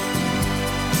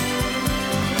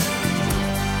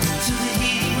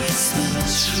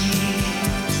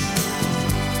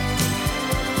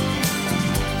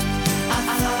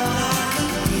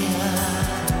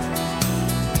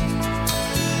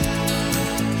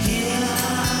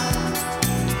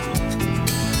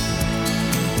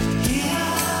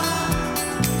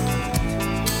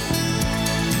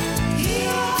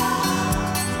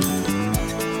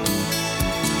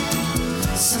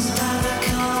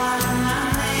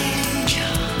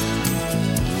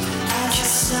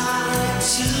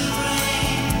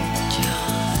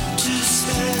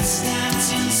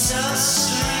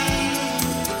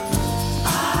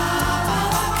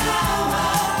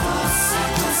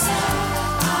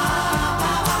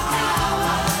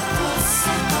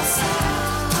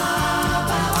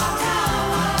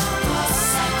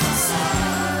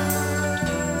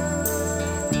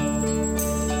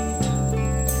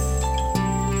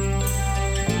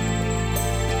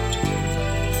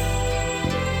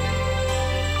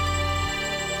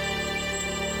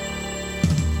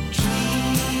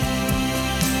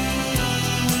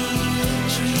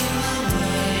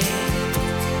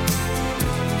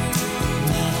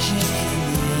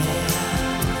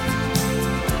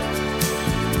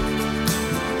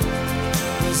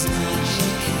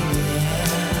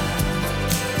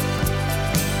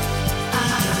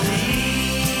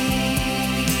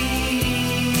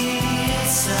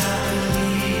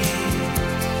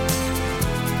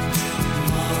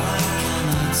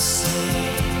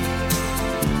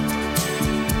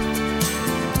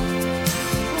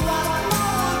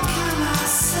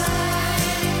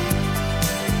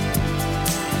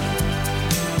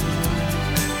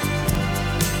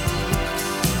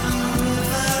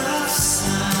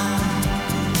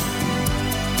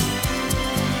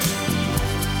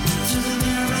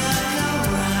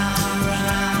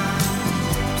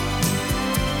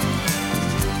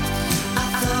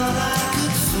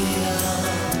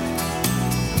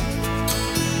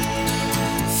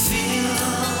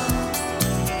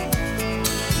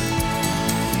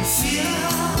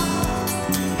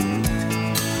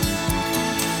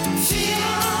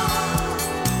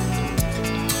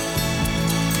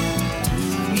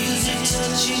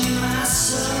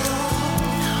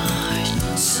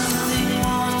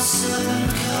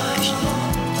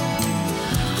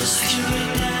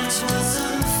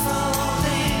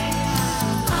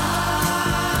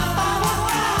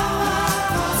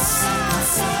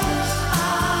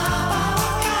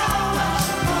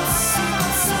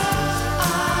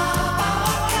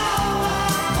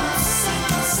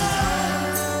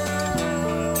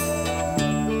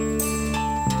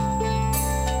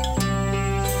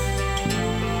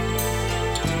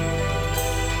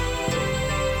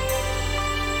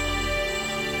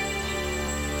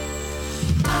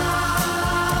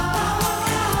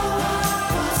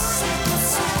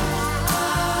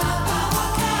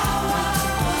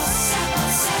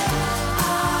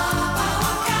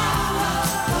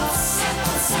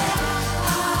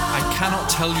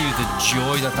 tell you the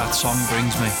joy that song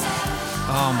brings me.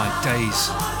 Oh my days.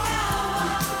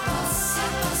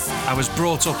 I was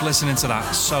brought up listening to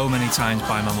that so many times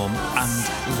by my mum and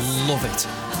love it.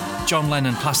 John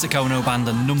Lennon, Plastic Ono Band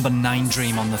and Number 9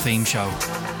 Dream on the theme show.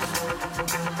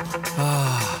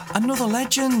 Another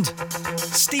legend.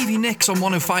 Stevie Nicks on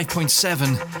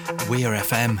 105.7 Weir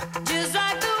FM. Just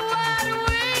like the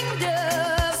white-winged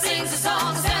dove sings a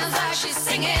song, sounds like she's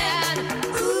singing.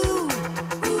 Ooh,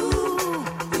 ooh,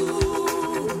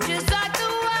 ooh. Just like the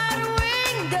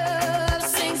white-winged dove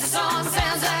sings a song,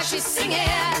 sounds like she's singing.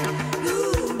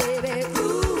 Ooh, baby,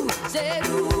 ooh, say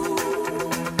ooh.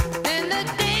 And the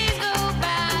days go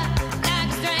by like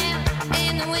a strand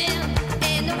in the wind,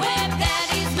 in the web that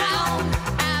is blown.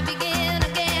 I begin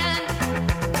again.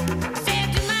 Said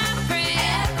to my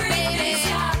friend, baby,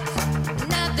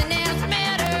 nothing else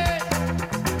matters.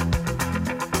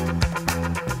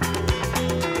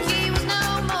 He was no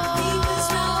more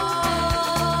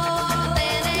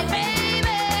than a baby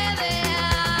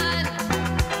then.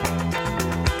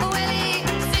 Well,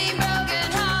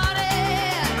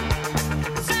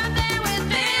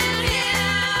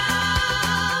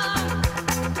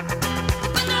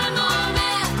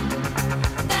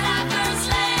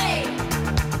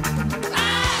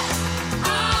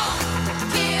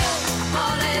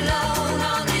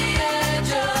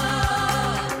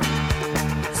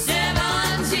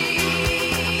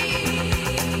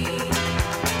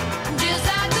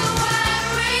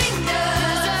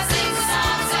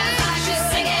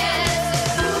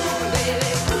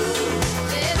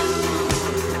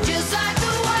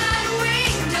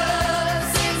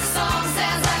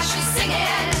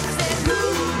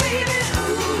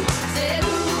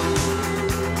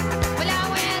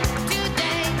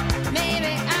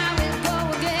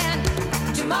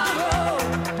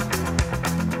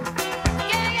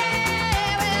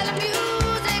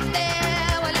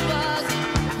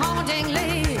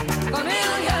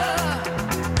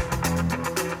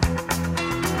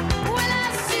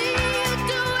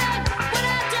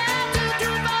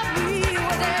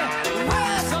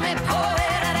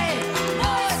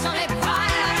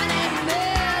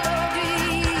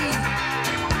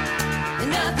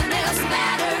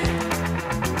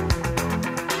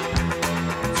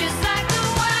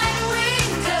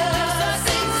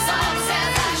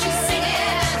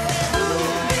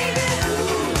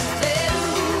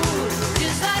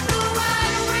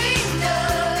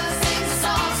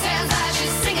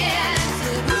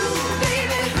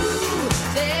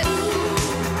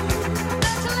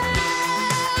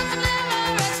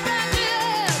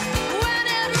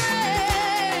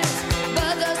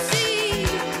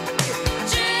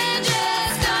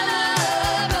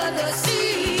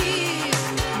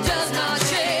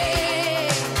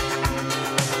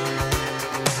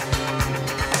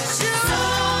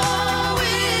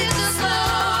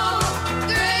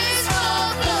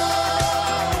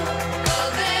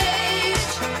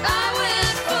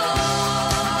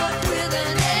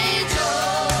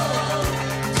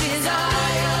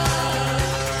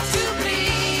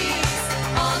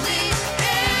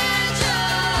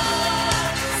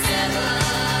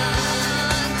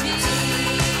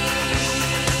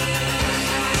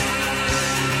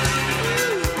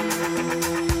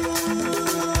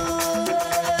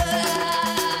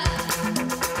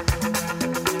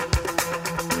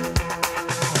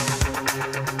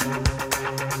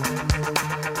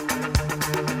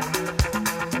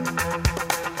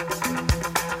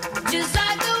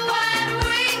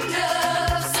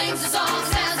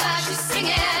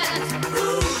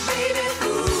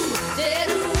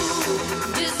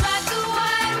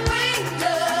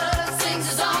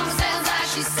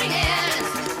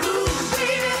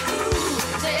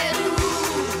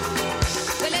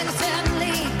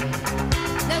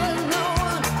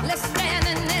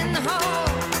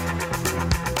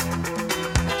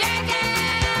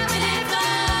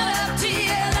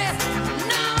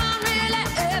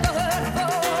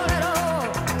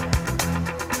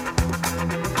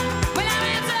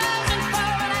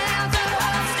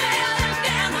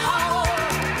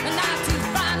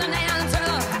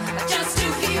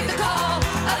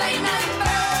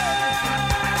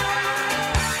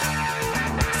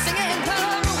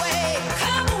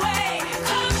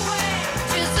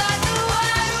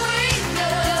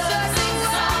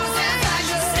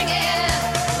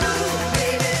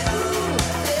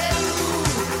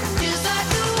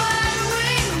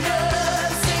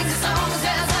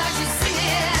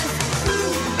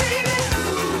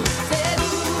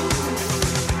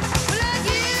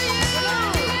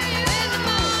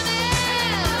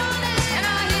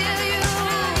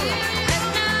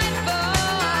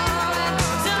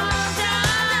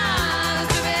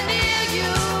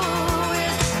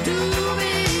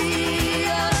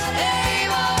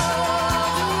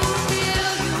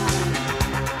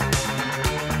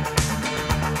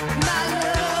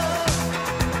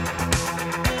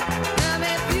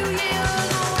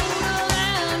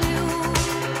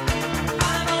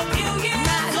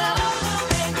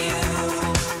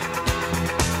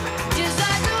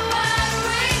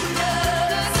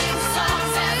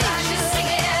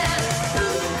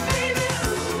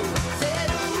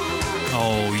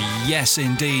 Yes,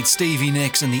 indeed. Stevie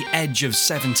Nicks and the Edge of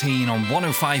 17 on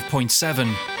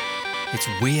 105.7. It's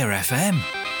Weir FM.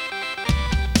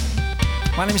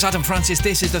 My name is Adam Francis.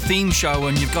 This is the theme show,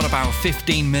 and you've got about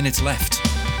 15 minutes left.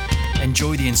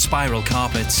 Enjoy the Inspiral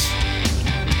Carpets.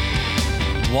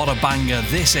 What a banger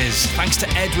this is. Thanks to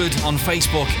Edward on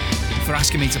Facebook for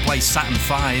asking me to play Saturn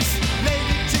 5.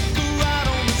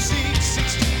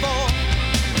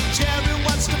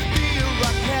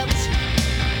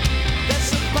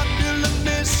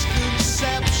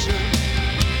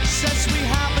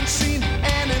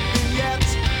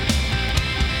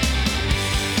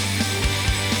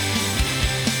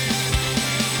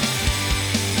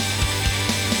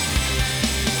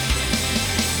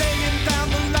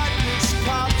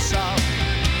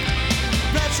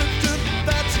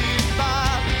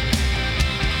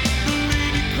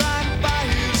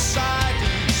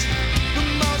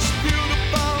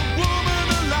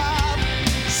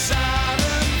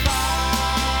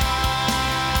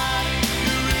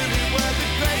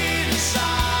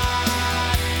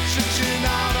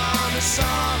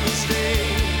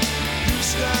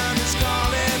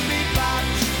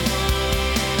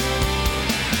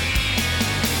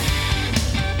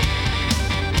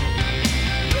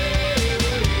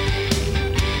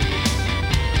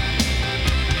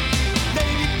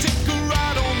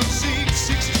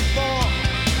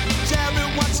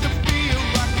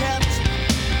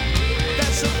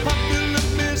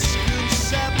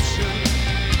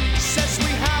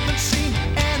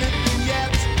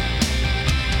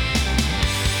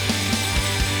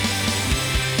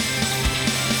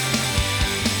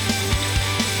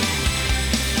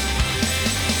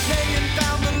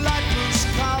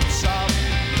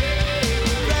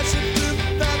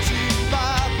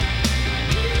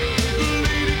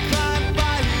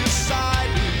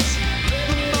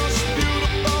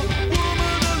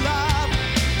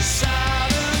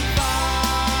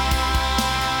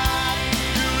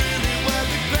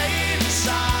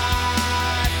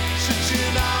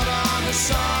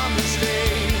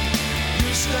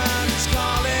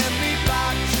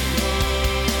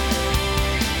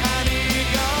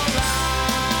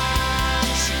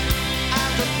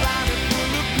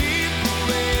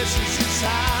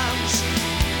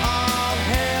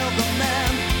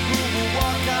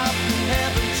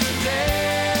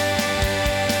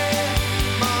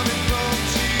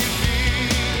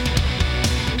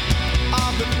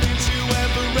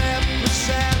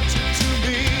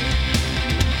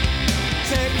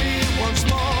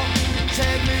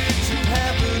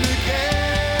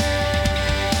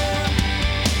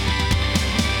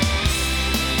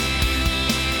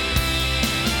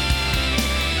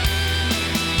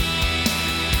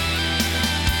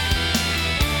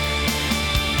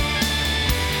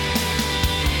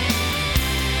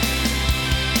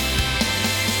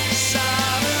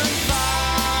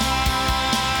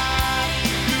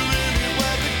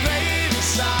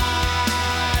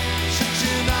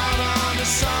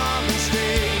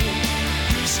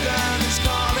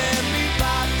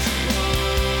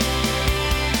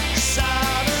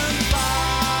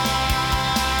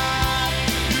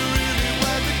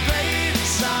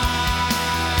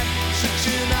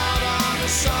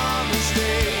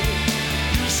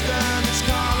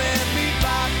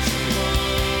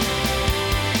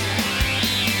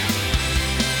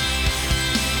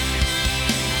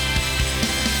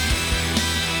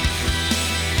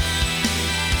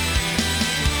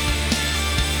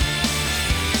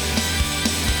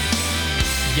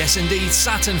 Yes, indeed.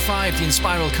 Saturn 5, the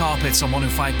Inspiral Carpets on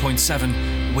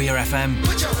 105.7 Weir FM.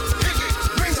 Put your pinky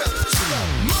rings up to the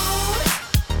moon.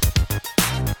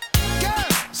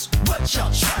 Girls, what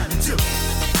y'all trying to do?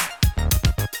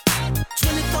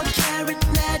 24 karat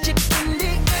magic in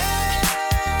the air.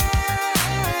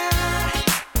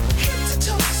 Head to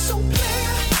toe, so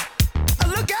clear.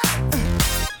 Look out.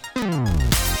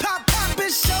 Pop, pop,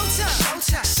 it's showtime.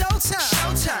 Showtime. Showtime.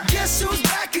 Showtime. Guess who's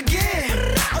back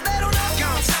again? Oh, they don't know.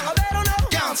 Oh, they don't know.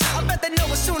 I bet they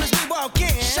know as soon as we walk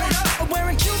in. Showed up. I'm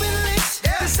wearing Cuban links.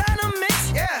 Yeah. Designer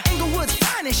mix. Yeah. Inglewood's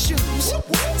finest shoes. Whoop,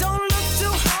 whoop. Don't look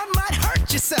too hard, might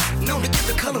hurt yourself. Known to give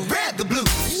the color red the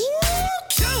blues.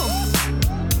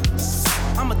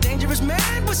 I'm a dangerous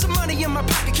man with some money in my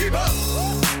pocket. Keep up.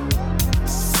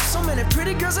 So many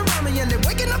pretty girls around me and they're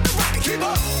waking up the rocket. Keep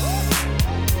up.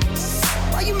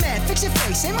 Why you mad? Fix your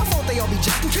face. Ain't my fault they all be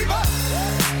jacking. Keep up.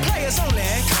 Players only.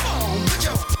 Come on, put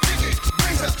your pinky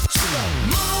rings up to the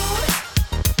moon.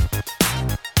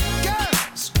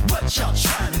 Girls, what y'all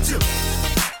trying to do?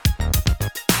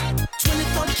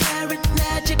 24 karat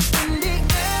magic in the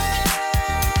air.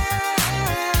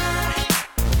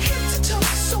 Head to toe,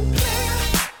 so clear.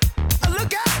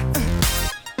 Look out.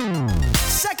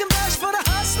 Second verse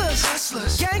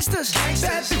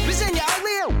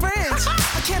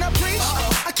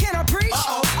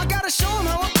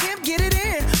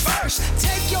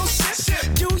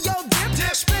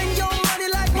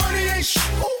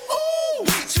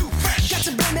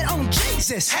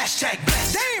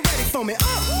know me.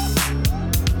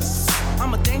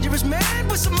 I'm a dangerous man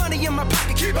with some money in my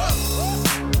pocket. Keep up.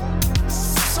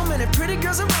 So many pretty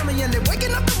girls around me and they're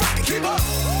waking up the rocket. Keep up.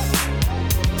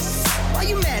 Why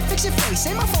you mad? Fix your face.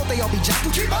 Ain't my fault they all be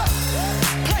jocking. Keep up.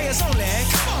 Players only.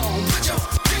 Come on, put your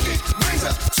pinky rings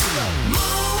up to the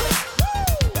moon.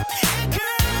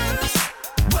 Girls,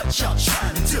 what y'all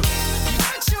trying to do?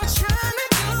 What you trying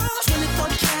to do?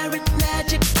 24 karat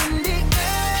magic in the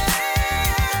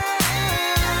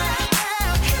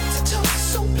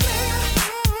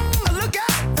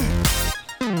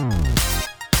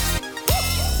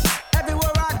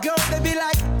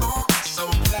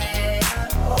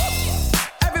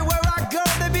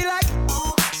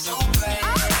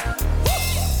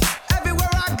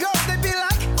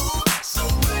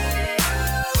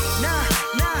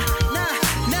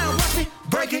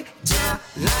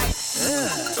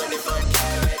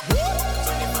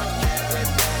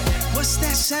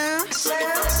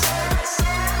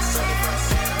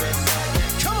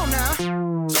come on now.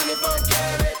 24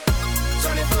 karat,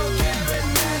 24 karat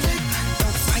magic.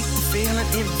 Don't fight the feeling,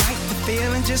 invite the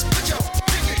feeling. Just put your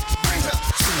pinky rings up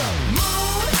to the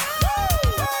moon.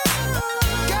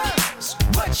 Girls,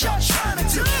 what y'all trying to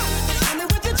do? Tell me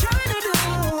what you're trying to do.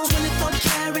 24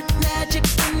 karat magic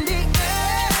in the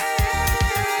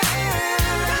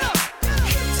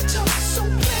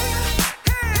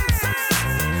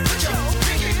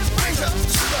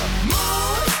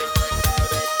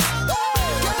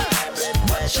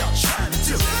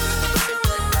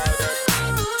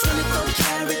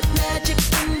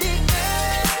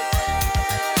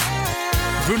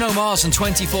Bruno Mars and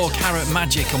 24 Karat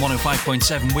Magic on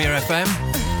 105.7 Weir FM.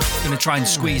 Going to try and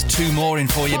squeeze two more in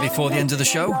for you before the end of the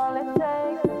show.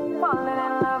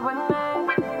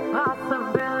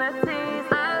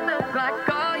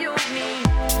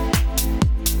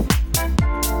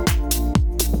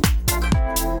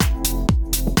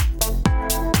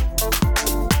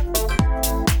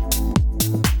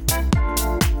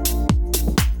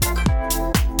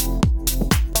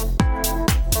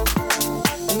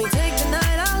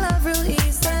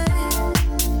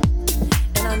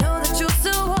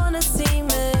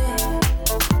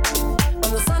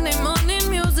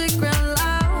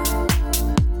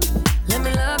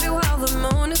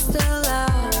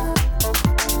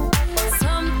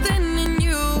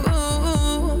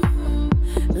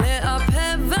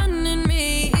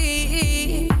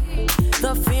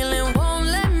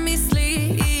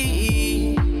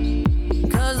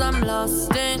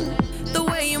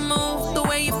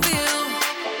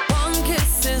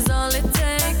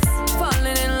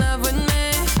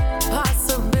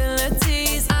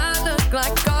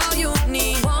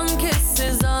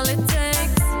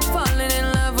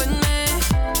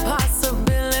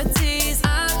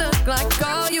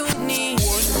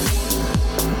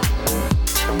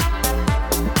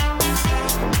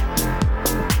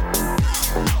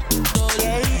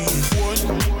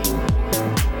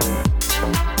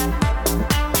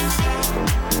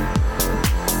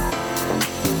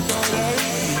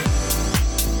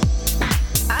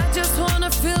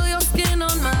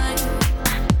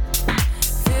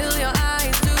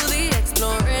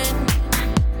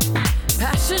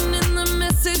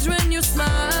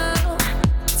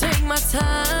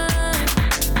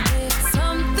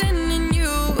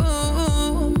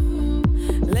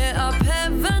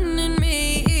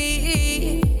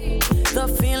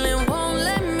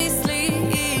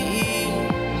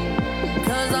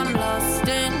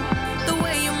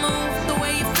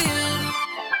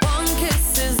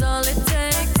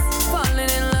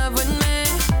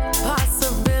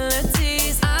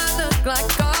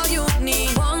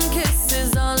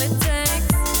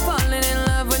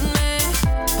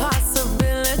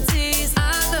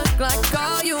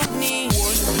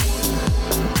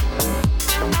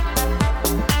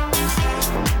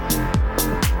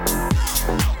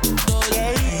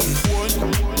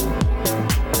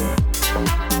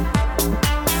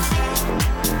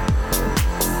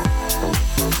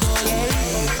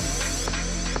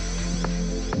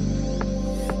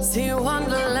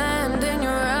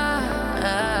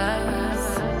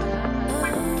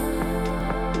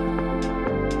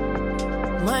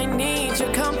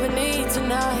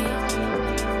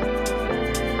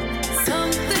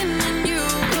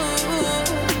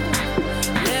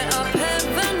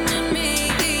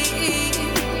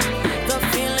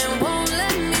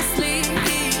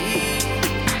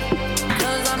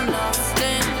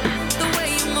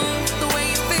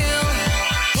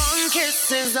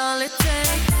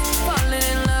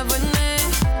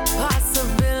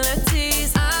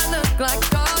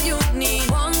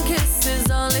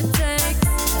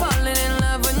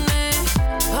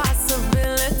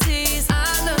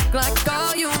 like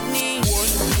all you need.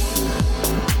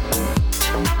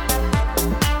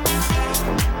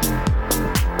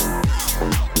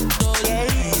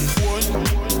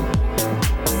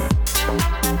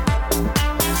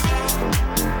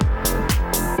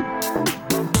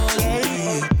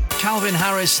 Calvin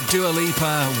Harris, Dua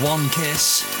Lipa, One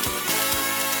Kiss.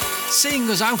 Seeing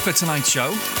us out for tonight's show,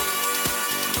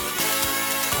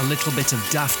 a little bit of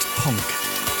Daft Punk.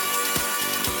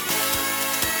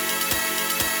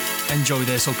 Enjoy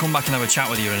this. I'll come back and have a chat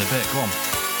with you in a bit. Go on.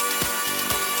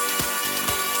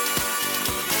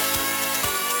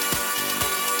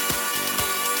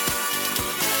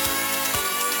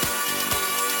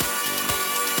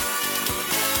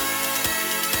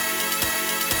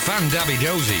 Van Dabby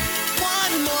Dozy.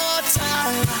 One more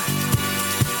time.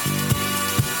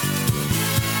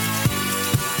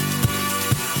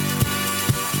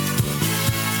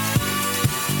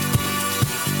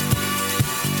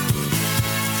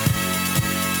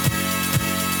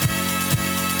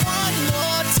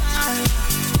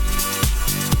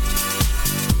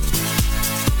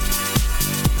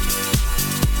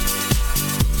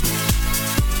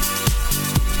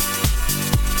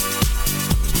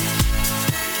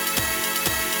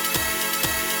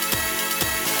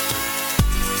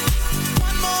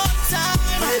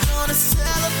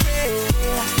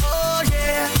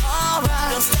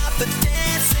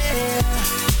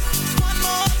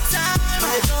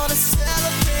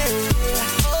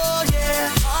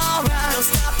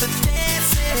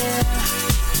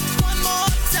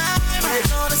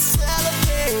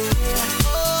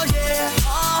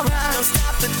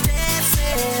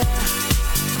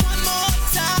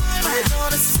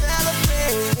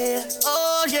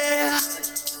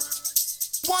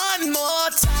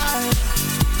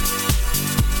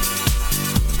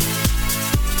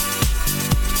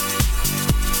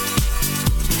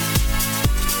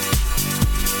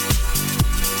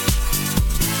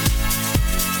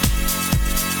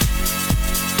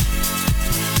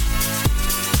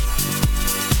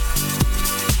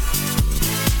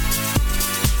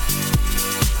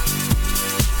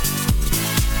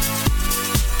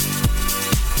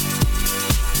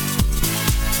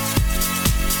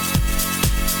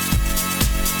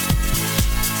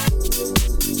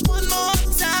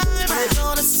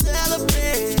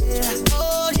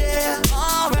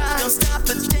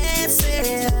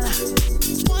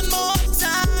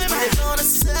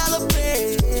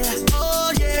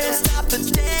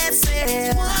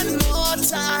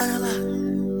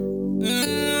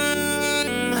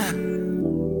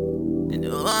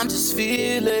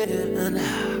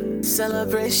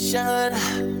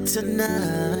 Celebration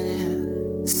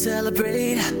tonight.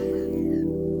 Celebrate.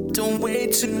 Don't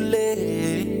wait too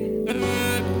late.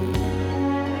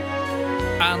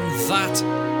 And that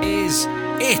is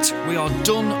it. We are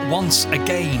done once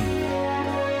again.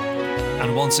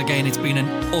 And once again, it's been an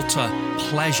utter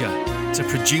pleasure to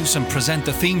produce and present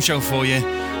the theme show for you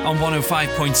on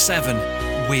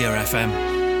 105.7 Weir FM.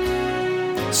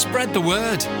 Spread the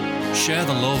word. Share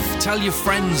the love. Tell your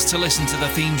friends to listen to the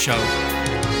theme show.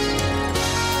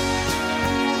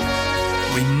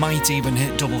 We might even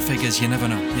hit double figures. You never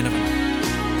know. You never know.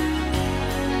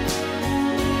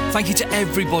 Thank you to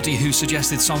everybody who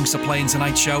suggested songs to play in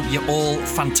tonight's show. You're all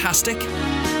fantastic.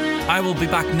 I will be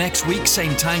back next week,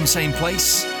 same time, same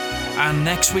place. And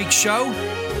next week's show,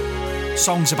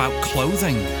 songs about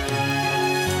clothing.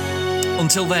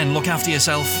 Until then, look after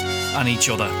yourself and each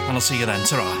other. And I'll see you then.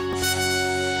 Ta-ra.